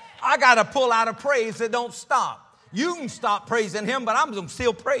now. I got to pull out a praise that don't stop. You can stop praising Him, but I'm going to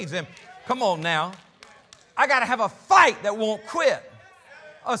still praise Him. Come on now. I got to have a fight that won't quit.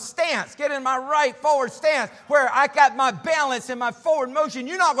 A stance, get in my right forward stance where I got my balance and my forward motion.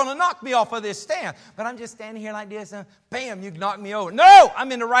 You're not going to knock me off of this stance. But I'm just standing here like this and bam, you knock me over. No,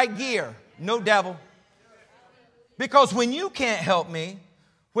 I'm in the right gear. No devil. Because when you can't help me,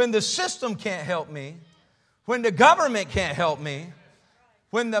 when the system can't help me, when the government can't help me,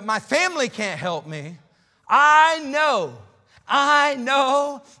 when my family can't help me, I know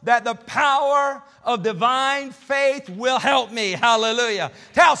that the power of divine faith will help me. Hallelujah.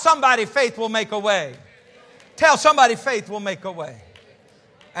 Tell somebody faith will make a way. Tell somebody faith will make a way.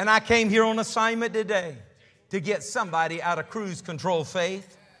 And I came here on assignment today to get somebody out of cruise control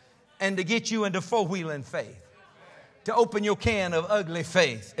faith and to get you into four-wheeling faith. To open your can of ugly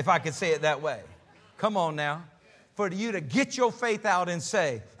faith, if I could say it that way. Come on now. For you to get your faith out and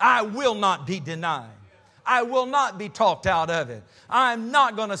say, I will not be denied. I will not be talked out of it. I'm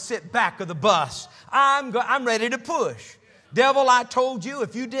not going to sit back of the bus. I'm ready to push. Devil, I told you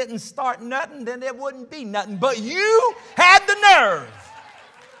if you didn't start nothing, then there wouldn't be nothing. But you had the nerve.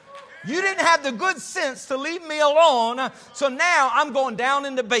 You didn't have the good sense to leave me alone. So now I'm going down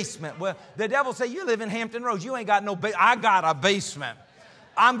in the basement. Well, the devil said, you live in Hampton Roads. You ain't got no basement. I got a basement.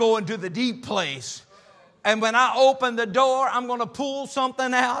 I'm going to the deep place. And when I open the door, I'm going to pull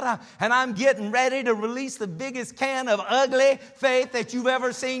something out. And I'm getting ready to release the biggest can of ugly faith that you've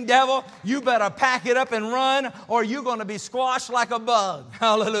ever seen, devil. You better pack it up and run, or you're going to be squashed like a bug.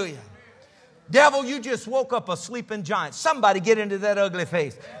 Hallelujah. Devil, you just woke up a sleeping giant. Somebody get into that ugly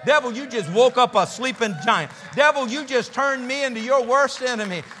face. Devil, you just woke up a sleeping giant. Devil, you just turned me into your worst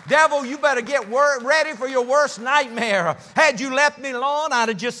enemy. Devil, you better get ready for your worst nightmare. Had you left me alone, I'd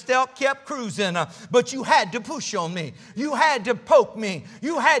have just still kept cruising. But you had to push on me. You had to poke me.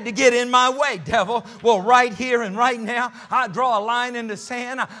 You had to get in my way, devil. Well, right here and right now, I draw a line in the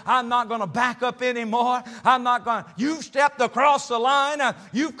sand. I'm not going to back up anymore. You've stepped across the line.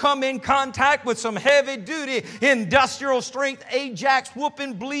 You've come in contact with some heavy duty industrial strength Ajax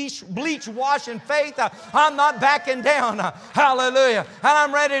whooping bleach washing faith. I'm not backing down. Hallelujah. And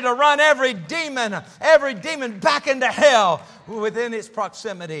I'm ready to run every demon back into hell within its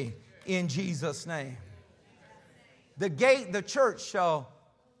proximity in Jesus' name. The church shall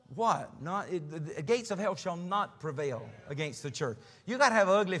what? The gates of hell shall not prevail against the church. You got to have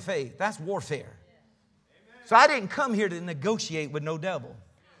ugly faith. That's warfare. So I didn't come here to negotiate with no devil.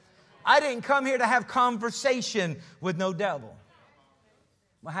 I didn't come here to have conversation with no devil.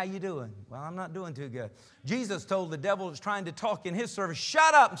 Well, how you doing? Well, I'm not doing too good. Jesus told the devil who was trying to talk in his service,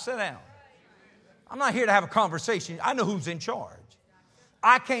 shut up and sit down. I'm not here to have a conversation. I know who's in charge.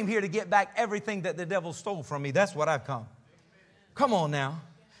 I came here to get back everything that the devil stole from me. That's what I've come. Come on now.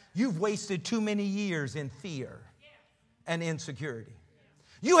 You've wasted too many years in fear and insecurity.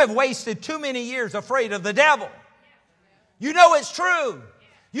 You have wasted too many years afraid of the devil. You know it's true.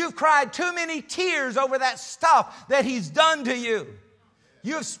 You've cried too many tears over that stuff that he's done to you.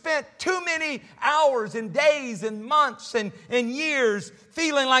 You've spent too many hours and days and months and years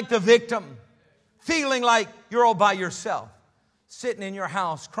feeling like the victim, feeling like you're all by yourself, sitting in your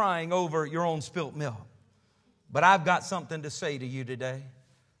house crying over your own spilt milk. But I've got something to say to you today.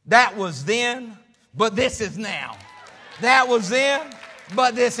 That was then, but this is now. That was then,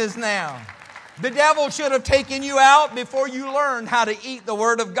 but this is now. The devil should have taken you out before you learned how to eat the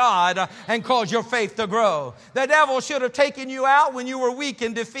Word of God and cause your faith to grow. The devil should have taken you out when you were weak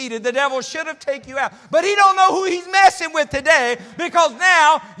and defeated. The devil should have taken you out. But he don't know who he's messing with today, because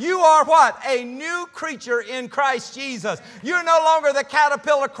now you are what? A new creature in Christ Jesus. You're no longer the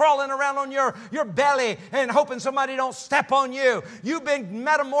caterpillar crawling around on your belly and hoping somebody don't step on you. You've been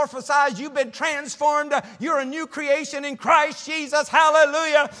metamorphosized. You've been transformed. You're a new creation in Christ Jesus.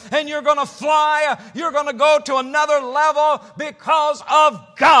 Hallelujah. And you're going to fly. You're going to go to another level because of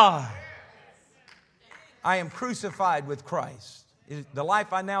God. I am crucified with Christ. The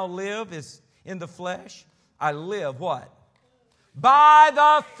life I now live is in the flesh. I live what? By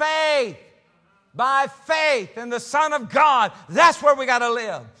the faith. By faith in the Son of God. That's where we got to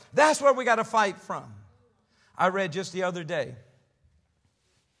live. That's where we got to fight from. I read just the other day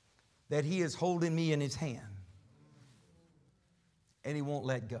that He is holding me in His hand. And He won't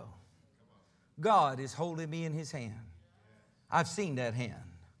let go. God is holding me in His hand. I've seen that hand.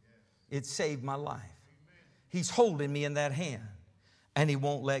 It saved my life. He's holding me in that hand, and He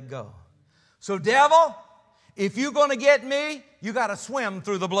won't let go. So devil, if you're going to get me, you got to swim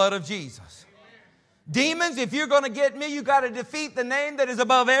through the blood of Jesus. Demons, if you're going to get me, you got to defeat the name that is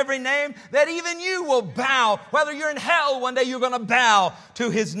above every name, that even you will bow. Whether you're in hell one day, you're going to bow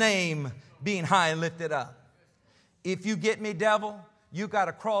to His name being high and lifted up. If you get me, devil, you got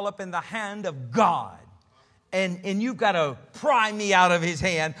to crawl up in the hand of God. And you got to pry me out of His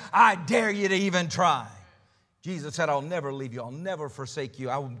hand. I dare you to even try. Jesus said, I'll never leave you. I'll never forsake you.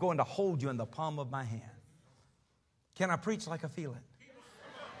 I'm going to hold you in the palm of my hand. Can I preach like I feel it?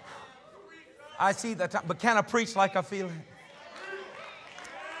 I see the time, but can I preach like I feel it?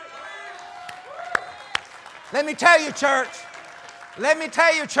 Let me tell you, church. Let me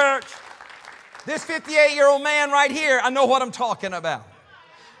tell you, church. This 58-year-old man right here, I know what I'm talking about.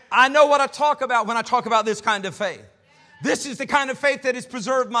 I know what I talk about when I talk about this kind of faith. This is the kind of faith that has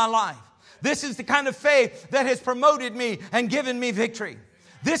preserved my life. This is the kind of faith that has promoted me and given me victory.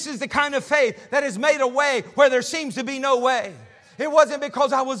 This is the kind of faith that has made a way where there seems to be no way. It wasn't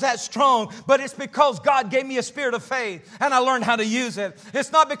because I was that strong, but it's because God gave me a spirit of faith and I learned how to use it.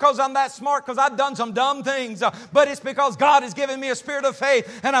 It's not because I'm that smart, because I've done some dumb things, but it's because God has given me a spirit of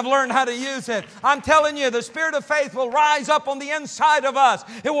faith and I've learned how to use it. I'm telling you, the spirit of faith will rise up on the inside of us.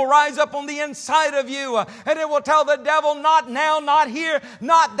 It will rise up on the inside of you, and it will tell the devil, not now, not here,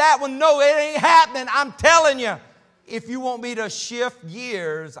 not that one. No, it ain't happening. I'm telling you, if you want me to shift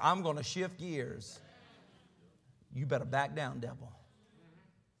gears, I'm going to shift gears. You better back down, devil.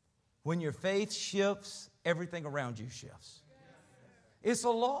 When your faith shifts, everything around you shifts. It's a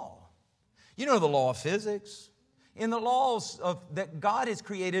law. You know the law of physics. In the laws that God has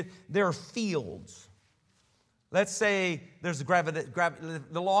created, there are fields. Let's say there's the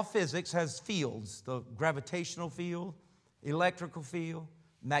law of physics has fields. The gravitational field, electrical field,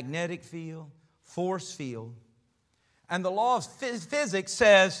 magnetic field, force field. And the law of physics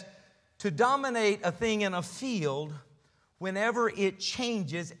says to dominate a thing in a field, whenever it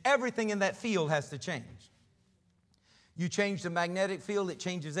changes, everything in that field has to change. You change the magnetic field, it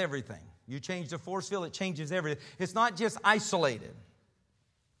changes everything. You change the force field, it changes everything. It's not just isolated.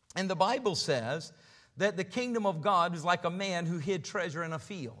 And the Bible says that the kingdom of God is like a man who hid treasure in a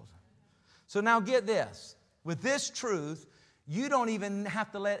field. So now get this. With this truth, you don't even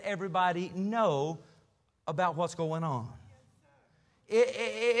have to let everybody know about what's going on.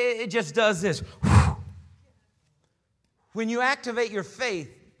 It just does this. When you activate your faith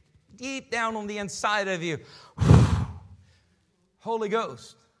deep down on the inside of you, Holy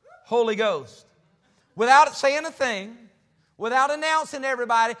Ghost, Holy Ghost, without saying a thing, without announcing to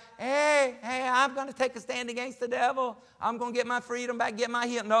everybody, hey, I'm going to take a stand against the devil. I'm going to get my freedom back, get my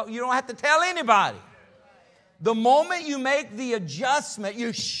healing. No, you don't have to tell anybody. The moment you make the adjustment,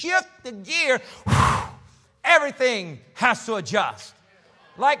 you shift the gear, everything has to adjust.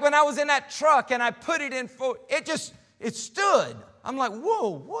 Like when I was in that truck and I put it in for, it stood. I'm like, whoa,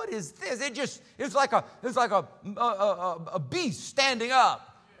 what is this? It's like a beast standing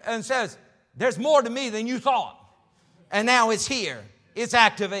up and says, there's more to me than you thought. And now it's here. It's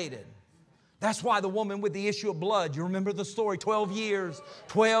activated. That's why the woman with the issue of blood, you remember the story, 12 years,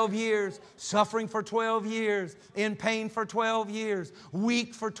 suffering for 12 years, in pain for 12 years,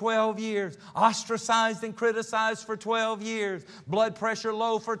 weak for 12 years, ostracized and criticized for 12 years, blood pressure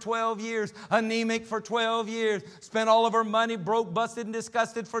low for 12 years, anemic for 12 years, spent all of her money, broke, busted, and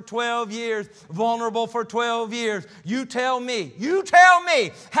disgusted for 12 years, vulnerable for 12 years. You tell me,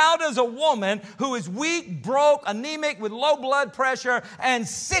 how does a woman who is weak, broke, anemic, with low blood pressure, and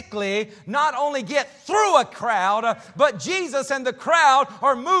sickly not only get through a crowd, but Jesus and the crowd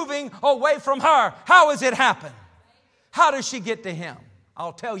are moving away from her? How has it happened? How does she get to Him?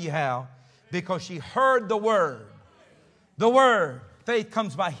 I'll tell you how. Because she heard the Word. The Word. Faith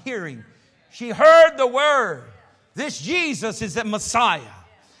comes by hearing. She heard the Word. This Jesus is the Messiah.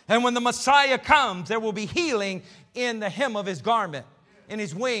 And when the Messiah comes, there will be healing in the hem of His garment. In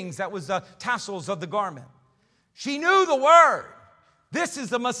His wings, that was the tassels of the garment. She knew the Word. This is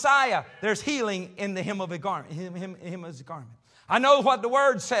the Messiah. There's healing in the hem of His garment. Hem of His garment. I know what the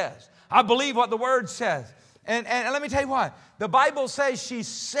Word says. I believe what the Word says. And let me tell you what. The Bible says she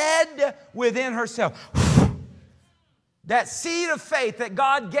said within herself, that seed of faith that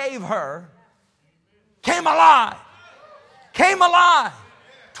God gave her came alive. Came alive.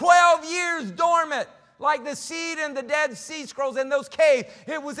 12 years dormant. Like the seed in the Dead Sea Scrolls in those caves.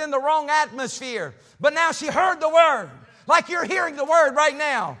 It was in the wrong atmosphere. But now she heard the Word. Like you're hearing the Word right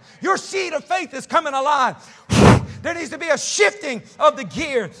now. Your seed of faith is coming alive. There needs to be a shifting of the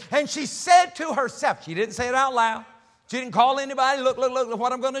gear. And she said to herself, she didn't say it out loud. She didn't call anybody, look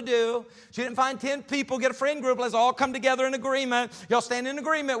what I'm going to do. She didn't find 10 people, get a friend group, let's all come together in agreement. Y'all stand in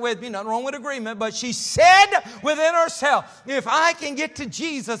agreement with me, nothing wrong with agreement. But she said within herself, if I can get to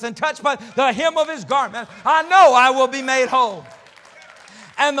Jesus and touch the hem of His garment, I know I will be made whole.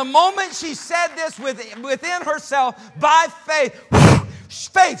 And the moment she said this within herself, by faith,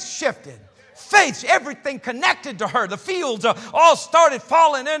 faith shifted. Faith, everything connected to her. The fields all started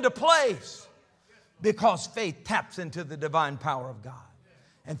falling into place. Because faith taps into the divine power of God.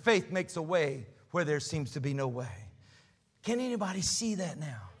 And faith makes a way where there seems to be no way. Can anybody see that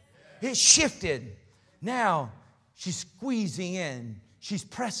now? It shifted. Now she's squeezing in. She's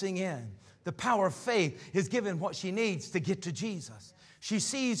pressing in. The power of faith is given what she needs to get to Jesus. She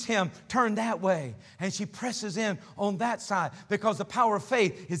sees him turn that way, and she presses in on that side because the power of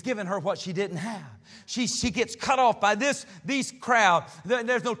faith is giving her what she didn't have. She gets cut off by these crowd.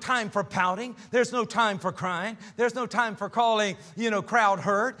 There's no time for pouting. There's no time for crying. There's no time for calling, crowd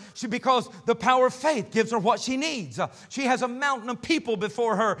hurt. Because the power of faith gives her what she needs. She has a mountain of people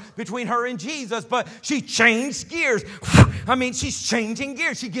before her, between her and Jesus, but she changed gears. She's changing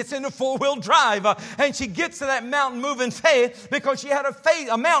gears. She gets into four-wheel drive, and she gets to that mountain moving faith because she had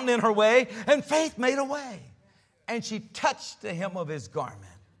a mountain in her way, and faith made a way. And she touched the hem of his garment.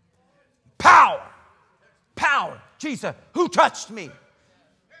 Power. Jesus, who touched me?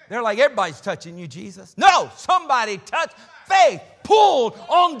 They're like, everybody's touching you, Jesus. No, somebody touched. Faith pulled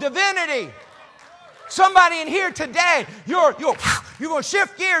on divinity. Somebody in here today, you're going to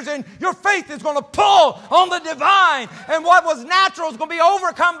shift gears and your faith is going to pull on the divine. And what was natural is going to be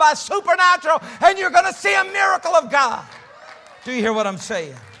overcome by supernatural. And you're going to see a miracle of God. Do you hear what I'm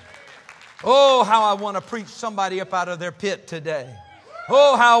saying? Oh, how I want to preach somebody up out of their pit today.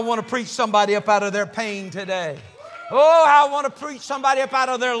 Oh, how I want to preach somebody up out of their pain today. Oh, how I want to preach somebody up out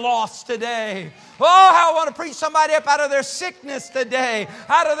of their loss today. Oh, how I want to preach somebody up out of their sickness today,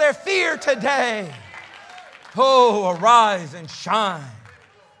 out of their fear today. Oh, arise and shine,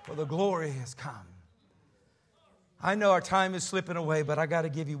 for the glory has come. I know our time is slipping away, but I got to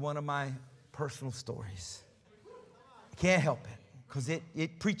give you one of my personal stories. I can't help it because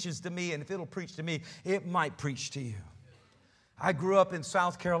it preaches to me, and if it'll preach to me, it might preach to you. I grew up in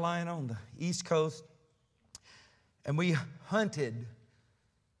South Carolina on the East Coast, and we hunted.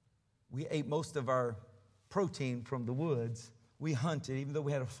 We ate most of our protein from the woods. We hunted, even though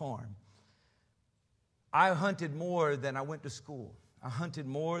we had a farm. I hunted more than I went to school. I hunted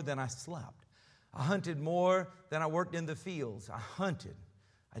more than I slept. I hunted more than I worked in the fields. I hunted.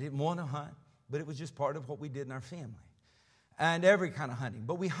 I didn't want to hunt, but it was just part of what we did in our family. And every kind of hunting.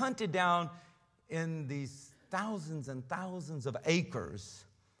 But we hunted down in these thousands and thousands of acres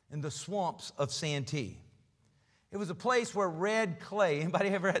in the swamps of Santee. It was a place where red clay, anybody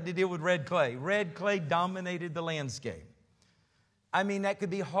ever had to deal with red clay? Red clay dominated the landscape. That could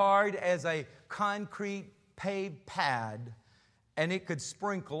be hard as a concrete paved pad, and it could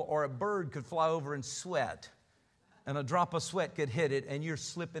sprinkle, or a bird could fly over and sweat, and a drop of sweat could hit it, and you're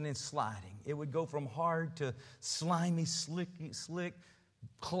slipping and sliding. It would go from hard to slimy, slick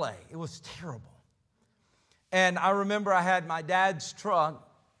clay. It was terrible. And I remember I had my dad's truck.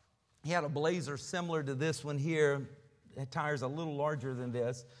 He had a Blazer similar to this one here. It had tires a little larger than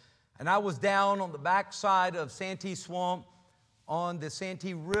this. And I was down on the backside of Santee Swamp on the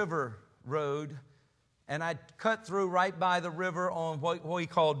Santee River Road. And I cut through right by the river on what we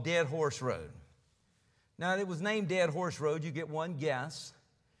call Dead Horse Road. Now, it was named Dead Horse Road. You get one guess.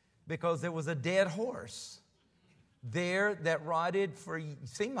 Because there was a dead horse there that rotted for, it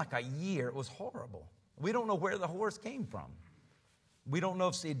seemed like a year. It was horrible. We don't know where the horse came from. We don't know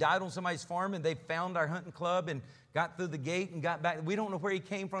if he died on somebody's farm and they found our hunting club and got through the gate and got back. We don't know where he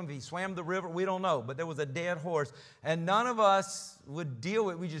came from. If he swam the river, we don't know. But there was a dead horse. And none of us would deal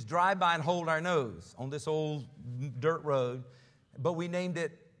with it. We just drive by and hold our nose on this old dirt road. But we named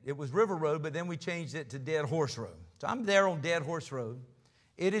it, it was River Road, but then we changed it to Dead Horse Road. So I'm there on Dead Horse Road.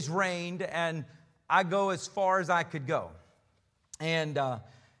 It has rained, and I go as far as I could go. And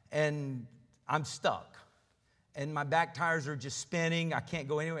I'm stuck. And my back tires are just spinning. I can't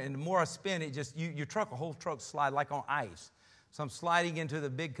go anywhere. And the more I spin, it just, your whole truck slide like on ice. So I'm sliding into the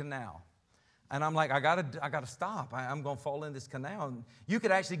big canal. And I'm like, I gotta stop. I'm going to fall in this canal. And you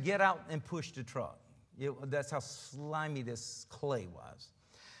could actually get out and push the truck. That's how slimy this clay was.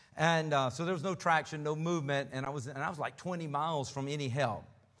 And so there was no traction, no movement. And I was like 20 miles from any help.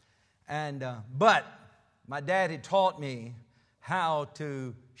 And but my dad had taught me how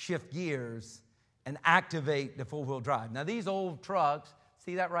to shift gears and activate the four-wheel drive. Now, these old trucks,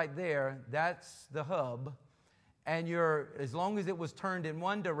 see that right there? That's the hub. And as long as it was turned in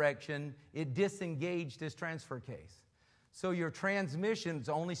one direction, it disengaged this transfer case. So your transmission's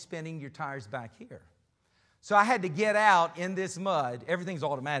only spinning your tires back here. So I had to get out in this mud. Everything's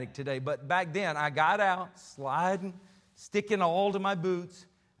automatic today, but back then I got out, sliding, sticking all to my boots,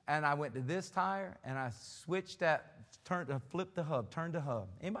 and I went to this tire, and I switched that, flipped the hub, turned the hub.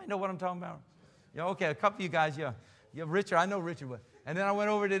 Anybody know what I'm talking about? Yeah, okay, a couple of you guys, yeah. Richard, I know Richard would. And then I went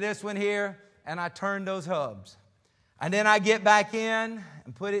over to this one here, and I turned those hubs. And then I get back in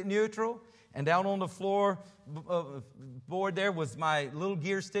and put it neutral. And down on the floor board there was my little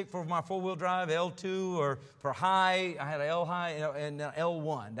gear stick for my four-wheel drive, L2, or for high, I had an L high and an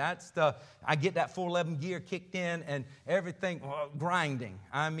L1. I get that 411 gear kicked in and everything grinding.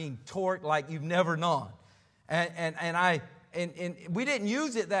 I mean, torque like you've never known. And we didn't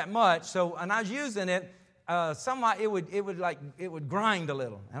use it that much, so when I was using it, somehow it would grind a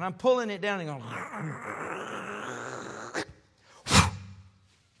little. And I'm pulling it down and going,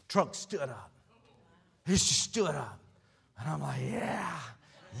 truck stood up. It just stood up. And I'm like,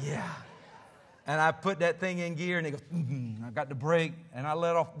 yeah. And I put that thing in gear and it goes, I got the brake and I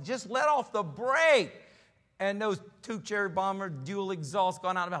let off the brake. And those two Cherry Bomber dual exhausts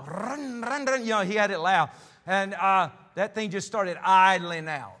going out about, run, run, run. You know, he had it loud. And that thing just started idling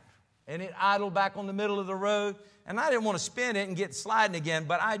out. And it idled back on the middle of the road. And I didn't want to spin it and get sliding again,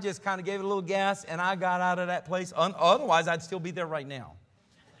 but I just kind of gave it a little gas and I got out of that place. Otherwise, I'd still be there right now.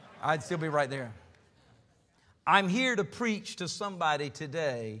 I'd still be right there. I'm here to preach to somebody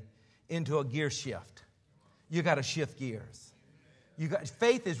today into a gear shift. You got to shift gears.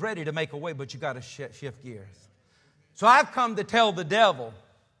 Faith is ready to make a way, but you got to shift gears. So I've come to tell the devil,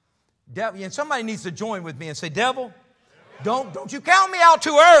 and somebody needs to join with me and say, devil, don't you count me out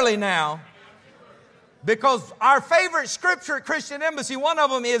too early now. Because our favorite scripture at Christian Embassy, one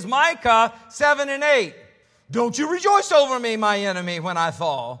of them is Micah 7 and 8. Don't you rejoice over me, my enemy, when I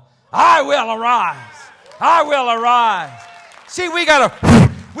fall. I will arise. I will arise. See, we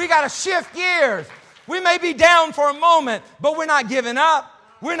gotta shift gears. We may be down for a moment, but we're not giving up.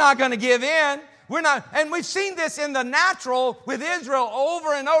 We're not going to give in. And we've seen this in the natural with Israel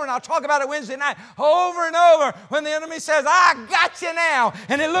over and over. And I'll talk about it Wednesday night. Over and over. When the enemy says, I got you now.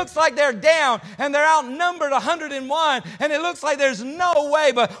 And it looks like they're down. And they're outnumbered 101. And it looks like there's no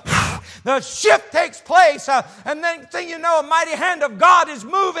way. But the shift takes place. And then thing you know, a mighty hand of God is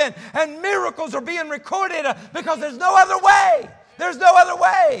moving. And miracles are being recorded. Because there's no other way. There's no other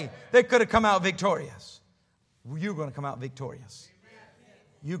way. They could have come out victorious. You're going to come out victorious.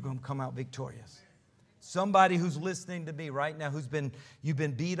 You're going to come out victorious. Somebody who's listening to me right now, you've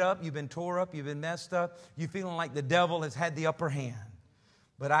been beat up, you've been tore up, you've been messed up, you're feeling like the devil has had the upper hand.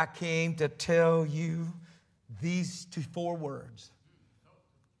 But I came to tell you these 4 words.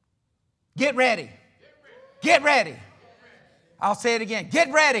 Get ready. Get ready. I'll say it again.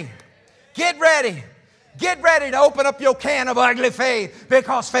 Get ready. Get ready. Get ready to open up your can of ugly faith,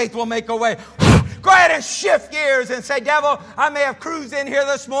 because faith will make a way. Go ahead and shift gears and say, devil, I may have cruised in here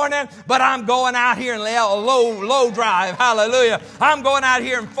this morning, but I'm going out here in low drive. Hallelujah. I'm going out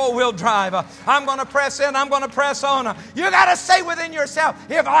here in 4-wheel drive. I'm going to press in. I'm going to press on. You got to say within yourself,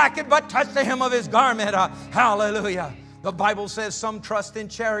 if I could but touch the hem of his garment. Hallelujah. The Bible says some trust in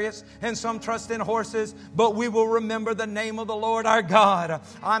chariots and some trust in horses, but we will remember the name of the Lord our God.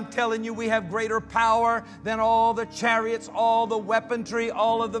 I'm telling you, we have greater power than all the chariots, all the weaponry,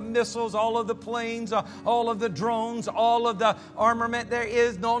 all of the missiles, all of the planes, all of the drones, all of the armament there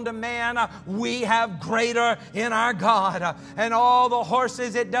is known to man. We have greater in our God. And all the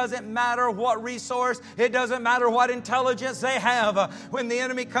horses, it doesn't matter what resource, it doesn't matter what intelligence they have. When the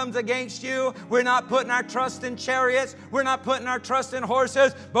enemy comes against you, we're not putting our trust in chariots. We're not putting our trust in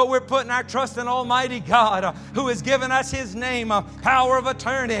horses, but we're putting our trust in Almighty God, who has given us His name, power of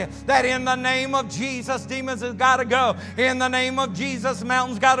attorney, that in the name of Jesus, demons have got to go. In the name of Jesus,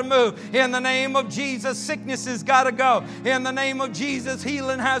 mountains got to move. In the name of Jesus, sickness has got to go. In the name of Jesus,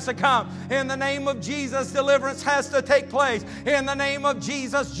 healing has to come. In the name of Jesus, deliverance has to take place. In the name of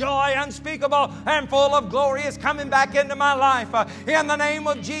Jesus, joy unspeakable and full of glory is coming back into my life. In the name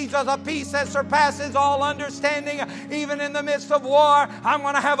of Jesus, a peace that surpasses all understanding. Even in the midst of war, I'm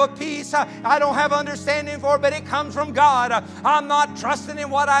going to have a peace I don't have understanding for, but it comes from God. I'm not trusting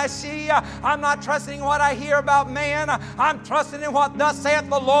in what I see. I'm not trusting in what I hear about man. I'm trusting in what thus saith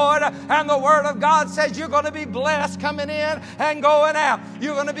the Lord. And the Word of God says you're going to be blessed coming in and going out.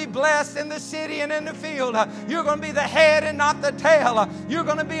 You're going to be blessed in the city and in the field. You're going to be the head and not the tail. You're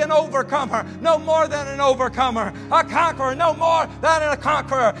going to be an overcomer, no more than an overcomer. A conqueror, no more than a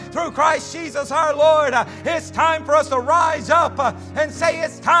conqueror. Through Christ Jesus our Lord. It's time for us to rise up and say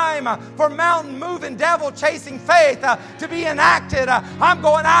it's time for mountain moving, devil chasing faith to be enacted. I'm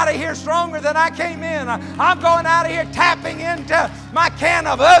going out of here stronger than I came in. I'm going out of here tapping into my can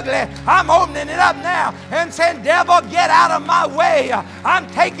of ugly. I'm opening it up now and saying, devil, get out of my way. I'm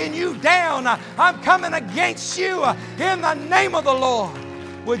taking you down. I'm coming against you in the name of the Lord.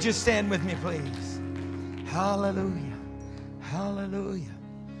 Would you stand with me, please? Hallelujah. Hallelujah.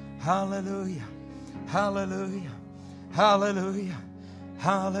 Hallelujah. Hallelujah. Hallelujah.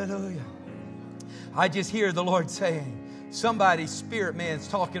 Hallelujah. I just hear the Lord saying, somebody's spirit man's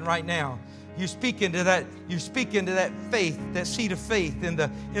talking right now. You speak into that. You speak into that faith, that seed of faith in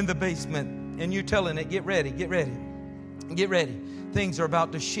the basement, and you're telling it, get ready, get ready, get ready. Things are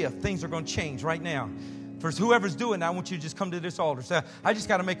about to shift. Things are going to change right now. For whoever's doing that, I want you to just come to this altar. Say, I just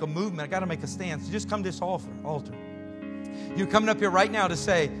got to make a movement. I got to make a stand. So just come to this altar. You're coming up here right now to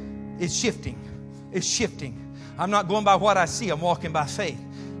say, it's shifting. It's shifting. I'm not going by what I see. I'm walking by faith.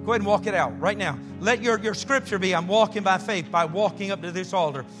 Go ahead and walk it out right now. Let your scripture be, I'm walking by faith by walking up to this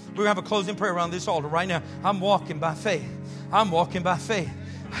altar. We're going to have a closing prayer around this altar right now. I'm walking by faith. I'm walking by faith.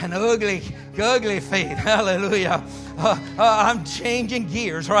 An ugly faith. Hallelujah. I'm changing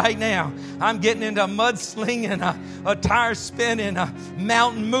gears right now. I'm getting into mudslinging, a tire spinning, a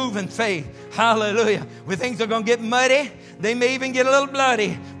mountain moving faith. Hallelujah. When things are going to get muddy, they may even get a little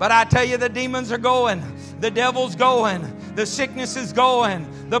bloody. But I tell you, the demons are going. The devil's going. The sickness is going.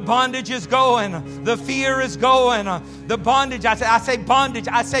 The bondage is going. The fear is going. The bondage, I say bondage.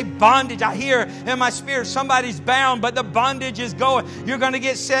 I say bondage. I hear in my spirit somebody's bound, but the bondage is going. You're going to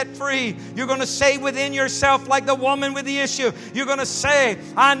get set free. You're going to say within yourself like the woman with the issue. You're going to say,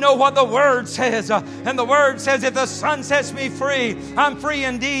 I know what the Word says. And the Word says, if the Son sets me free, I'm free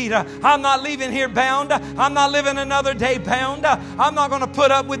indeed. I'm not leaving here bound. I'm not living another day bound. I'm not going to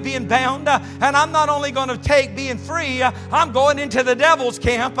put up with being bound. And I'm not only going to take being free, I'm going into the devil's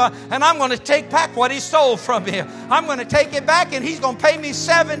camp. And I'm going to take back what he stole from me. I'm going to take it back, and he's going to pay me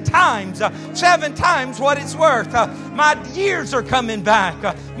 7 times what it's worth. My years are coming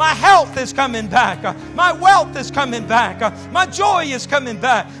back. My health is coming back. My wealth is coming back. My joy is coming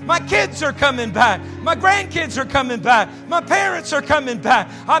back. My kids are coming back. My grandkids are coming back. My parents are coming back.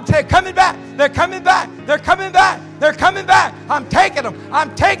 I'm coming back. They're coming back. They're coming back. They're coming back. I'm taking them.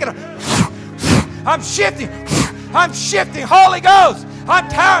 I'm taking them. I'm shifting. I'm shifting. Holy Ghost. I'm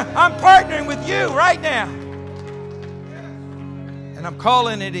partnering with you right now. And I'm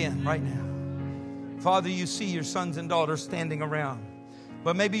calling it in right now. Father, you see your sons and daughters standing around.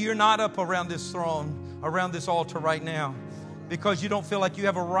 But maybe you're not up around this throne, around this altar right now, because you don't feel like you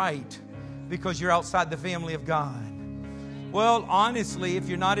have a right, because you're outside the family of God. Well, honestly, if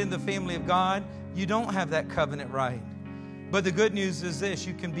you're not in the family of God, you don't have that covenant right. But the good news is this: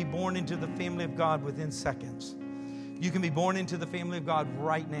 you can be born into the family of God within seconds. You can be born into the family of God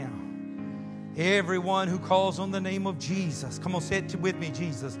right now. Everyone who calls on the name of Jesus. Come on, say it with me,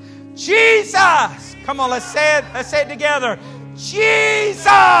 Jesus. Jesus! Come on, let's say it. Let's say it together.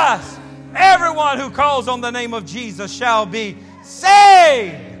 Jesus! Everyone who calls on the name of Jesus shall be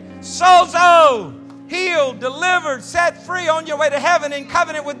saved, sozo, healed, delivered, set free, on your way to heaven, in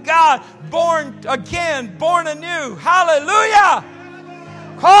covenant with God, born again, born anew. Hallelujah!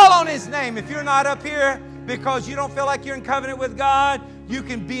 Call on His name. If you're not up here because you don't feel like you're in covenant with God, you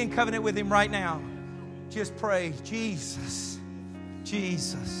can be in covenant with Him right now. Just pray, Jesus,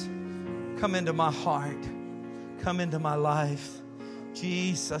 Jesus, come into my heart. Come into my life.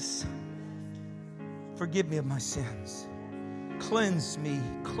 Jesus, forgive me of my sins. Cleanse me,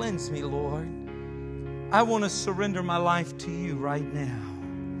 Lord. I want to surrender my life to you right now.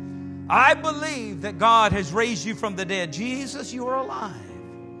 I believe that God has raised you from the dead. Jesus, you are alive.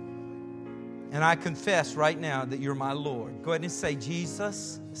 And I confess right now that you're my Lord. Go ahead and say,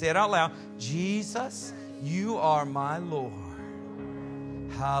 Jesus. Say it out loud. Jesus, you are my Lord.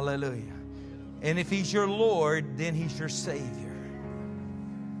 Hallelujah. And if He's your Lord, then He's your Savior.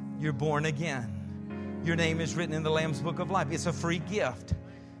 You're born again. Your name is written in the Lamb's Book of Life. It's a free gift.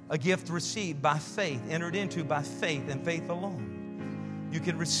 A gift received by faith, entered into by faith and faith alone. You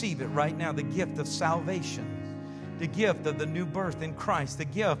can receive it right now. The gift of salvation. The gift of the new birth in Christ. The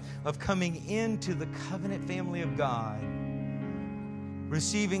gift of coming into the covenant family of God.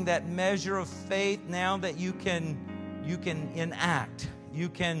 Receiving that measure of faith now that you can enact. You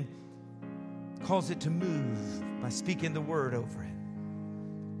can cause it to move by speaking the word over it.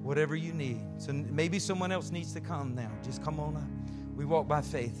 Whatever you need. So maybe someone else needs to come now. Just come on up. We walk by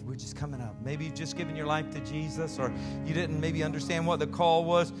faith. We're just coming up. Maybe you've just given your life to Jesus, or you didn't maybe understand what the call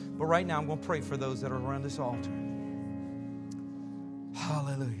was. But right now I'm going to pray for those that are around this altar.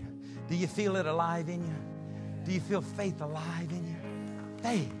 Hallelujah. Do you feel it alive in you? Do you feel faith alive in you?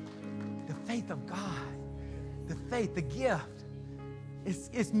 Faith. The faith of God. The faith, the gift.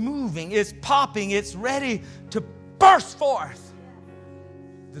 It's moving. It's popping. It's ready to burst forth.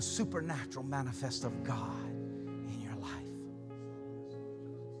 The supernatural manifest of God in your life.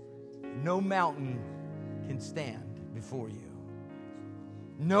 No mountain can stand before you.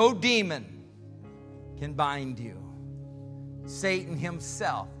 No demon can bind you. Satan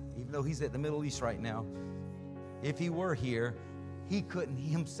himself, even though he's at the Middle East right now, if he were here, he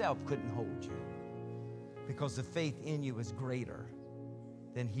himself couldn't hold you, because the faith in you is greater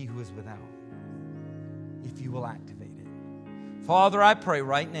than he who is without, if you will activate it. Father, I pray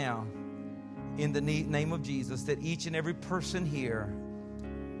right now in the name of Jesus that each and every person here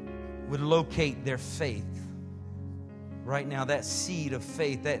would locate their faith right now, that seed of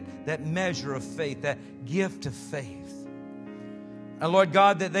faith, that measure of faith, that gift of faith. And Lord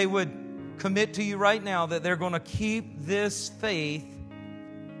God, that they would commit to you right now that they're going to keep this faith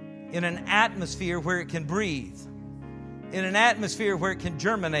in an atmosphere where it can breathe, in an atmosphere where it can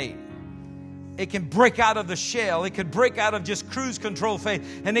germinate. It can break out of the shell. It can break out of just cruise control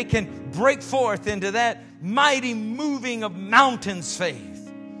faith, and it can break forth into that mighty moving of mountains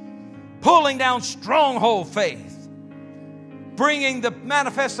faith, pulling down stronghold faith, bringing the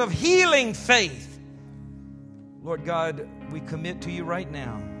manifest of healing faith. Lord God, we commit to you right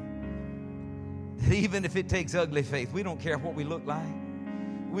now that even if it takes ugly faith, we don't care what we look like.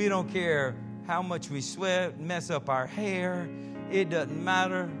 We don't care how much we sweat, mess up our hair. It doesn't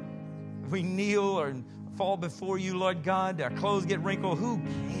matter. We kneel or fall before you, Lord God. Our clothes get wrinkled. Who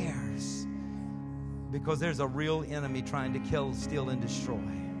cares? Because there's a real enemy trying to kill, steal, and destroy.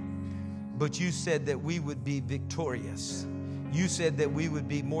 But you said that we would be victorious. You said that we would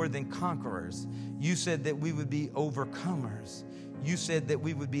be more than conquerors. You said that we would be overcomers. You said that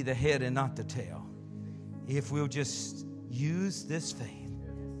we would be the head and not the tail, if we'll just use this faith.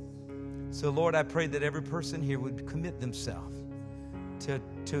 So, Lord, I pray that every person here would commit themselves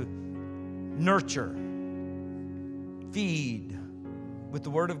to nurture, feed with the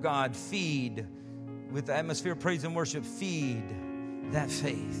Word of God, feed with the atmosphere of praise and worship, feed that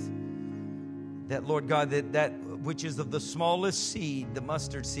faith. That, Lord God, that which is of the smallest seed, the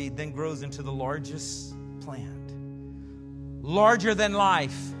mustard seed, then grows into the largest plant. Larger than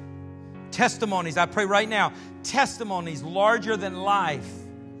life. Testimonies, I pray right now, testimonies larger than life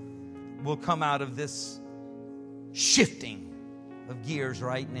will come out of this shifting of gears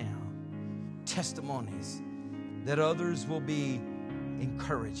right now. Testimonies that others will be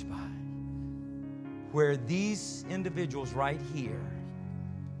encouraged by. Where these individuals right here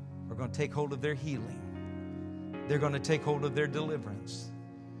are going to take hold of their healing. They're going to take hold of their deliverance.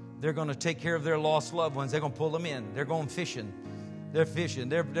 They're going to take care of their lost loved ones. They're going to pull them in. They're going fishing. They're fishing.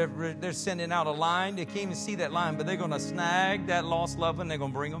 They're sending out a line. They can't even see that line, but they're going to snag that lost loved one. They're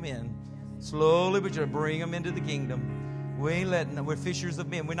going to bring them in. Slowly, but you're bring them into the kingdom. We ain't letting, we're fishers of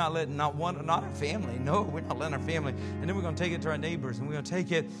men. We're not letting not our family. No, we're not letting our family. And then we're going to take it to our neighbors, and we're going to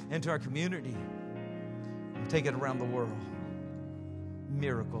take it into our community. And take it around the world.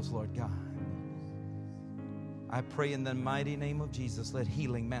 Miracles, Lord God. I pray in the mighty name of Jesus, let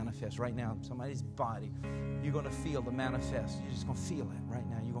healing manifest right now. Somebody's body, you're going to feel the manifest. You're just going to feel it right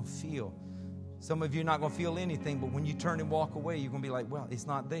now. You're going to feel. Some of you are not going to feel anything, but when you turn and walk away, you're going to be like, well, it's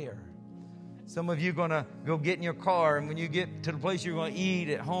not there. Some of you are going to go get in your car, and when you get to the place you're going to eat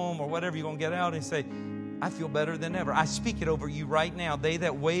at home or whatever, you're going to get out and say, I feel better than ever. I speak it over you right now. They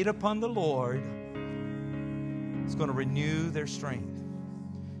that wait upon the Lord is going to renew their strength.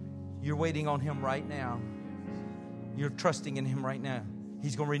 You're waiting on Him right now. You're trusting in Him right now.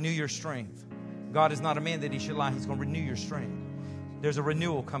 He's going to renew your strength. God is not a man that He should lie. He's going to renew your strength. There's a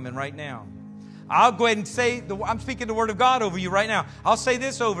renewal coming right now. I'll go ahead and say, I'm speaking the Word of God over you right now. I'll say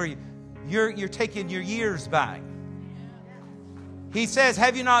this over you. You're taking your years back. He says,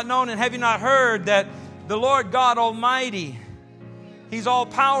 have you not known and have you not heard that the Lord God Almighty, He's all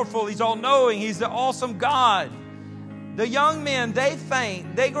powerful, He's all knowing, He's the awesome God. The young men, they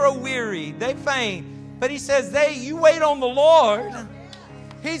faint, they grow weary, they faint. But He says, you wait on the Lord.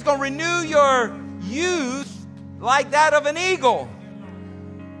 He's going to renew your youth like that of an eagle.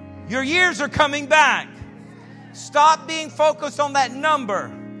 Your years are coming back. Stop being focused on that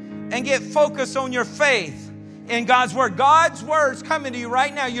number and get focused on your faith in God's Word. God's Word is coming to you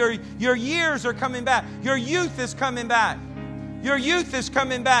right now. Your years are coming back. Your youth is coming back. Your youth is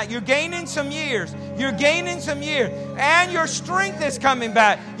coming back. You're gaining some years. You're gaining some years. And your strength is coming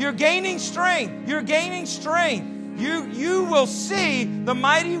back. You're gaining strength. You're gaining strength. You will see the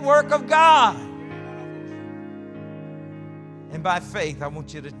mighty work of God. And by faith, I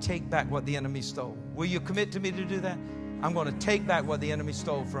want you to take back what the enemy stole. Will you commit to me to do that? I'm going to take back what the enemy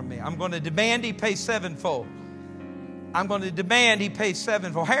stole from me. I'm going to demand he pays sevenfold. I'm going to demand he pays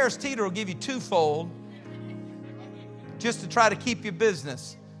sevenfold. Harris Teeter will give you twofold just to try to keep your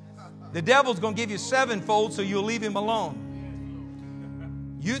business. The devil's going to give you sevenfold so you'll leave him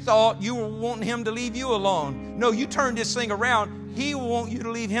alone. You thought you were wanting him to leave you alone. No, you turned this thing around. He will want you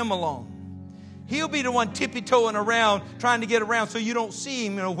to leave him alone. He'll be the one tippy-toeing around, trying to get around so you don't see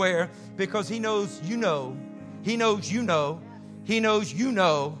him nowhere, because he knows you know. He knows you know. He knows you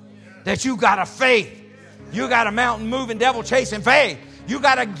know that you got a faith. You got a mountain-moving, devil-chasing faith. You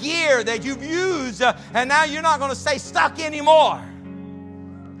got a gear that you've used, and now you're not going to stay stuck anymore.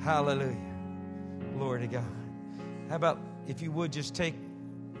 Hallelujah. Glory to God. How about if you would just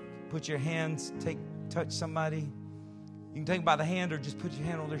put your hands, touch somebody. You can take them by the hand or just put your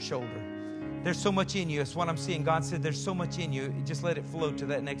hand on their shoulder. There's so much in you. That's what I'm seeing. God said there's so much in you. Just let it flow to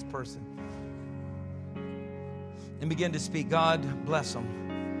that next person. And begin to speak. God, bless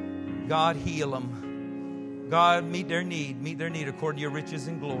them. God, heal them. God, meet their need according to your riches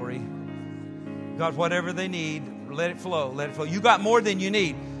and glory. God, whatever they need, let it flow. Let it flow. You got more than you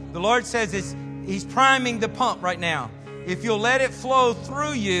need. The Lord says He's priming the pump right now. If you'll let it flow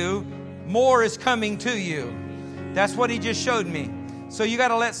through you, more is coming to you. That's what He just showed me. So you got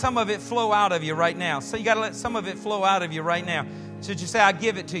to let some of it flow out of you right now. So you got to let some of it flow out of you right now. So just say, I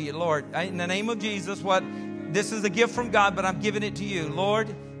give it to you, Lord. In the name of Jesus, this is a gift from God, but I'm giving it to you.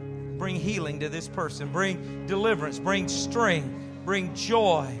 Lord, bring healing to this person. Bring deliverance. Bring strength. Bring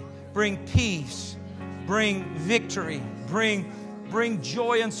joy. Bring peace. Bring victory. Bring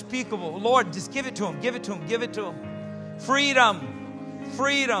joy unspeakable. Lord, just give it to him. Give it to him. Give it to him. Freedom.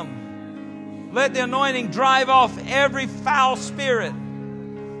 Freedom. Let the anointing drive off every foul spirit.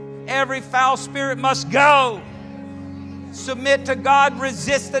 Every foul spirit must go. Submit to God.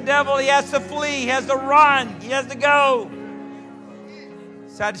 Resist the devil. He has to flee. He has to run. He has to go.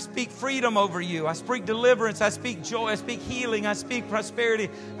 So I speak freedom over you. I speak deliverance. I speak joy. I speak healing. I speak prosperity.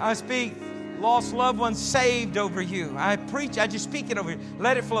 I speak lost loved ones saved over you. I preach. I just speak it over you.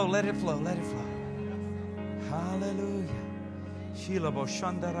 Let it flow. Let it flow. Let it flow. Hallelujah.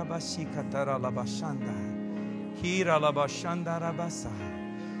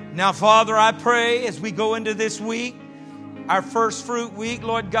 Now, Father, I pray as we go into this week, our first fruit week,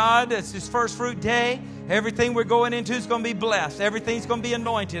 Lord God, it's this first fruit day. Everything we're going into is going to be blessed. Everything's going to be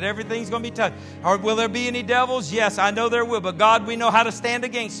anointed. Everything's going to be touched. Or will there be any devils? Yes, I know there will. But God, we know how to stand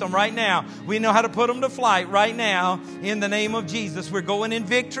against them right now. We know how to put them to flight right now in the name of Jesus. We're going in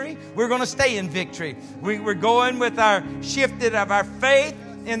victory. We're going to stay in victory. We're going with our shifted of our faith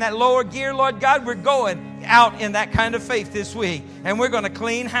in that lower gear, Lord God. We're going out in that kind of faith this week. And we're going to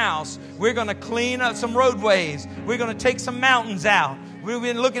clean house. We're going to clean up some roadways. We're going to take some mountains out. We've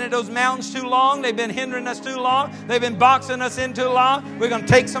been looking at those mountains too long. They've been hindering us too long. They've been boxing us in too long. We're going to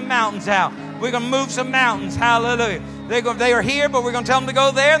take some mountains out. We're going to move some mountains. Hallelujah. They are here, but we're going to tell them to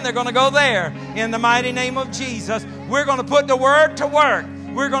go there, and they're going to go there. In the mighty name of Jesus, we're going to put the Word to work.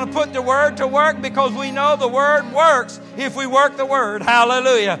 We're going to put the Word to work because we know the Word works if we work the Word.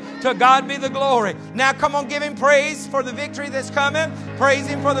 Hallelujah. To God be the glory. Now come on, give Him praise for the victory that's coming. Praise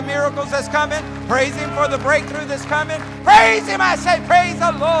Him for the miracles that's coming. Praise Him for the breakthrough that's coming. Praise Him, I say, praise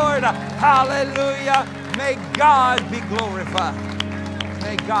the Lord. Hallelujah. May God be glorified.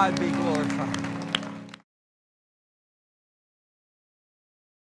 May God be glorified.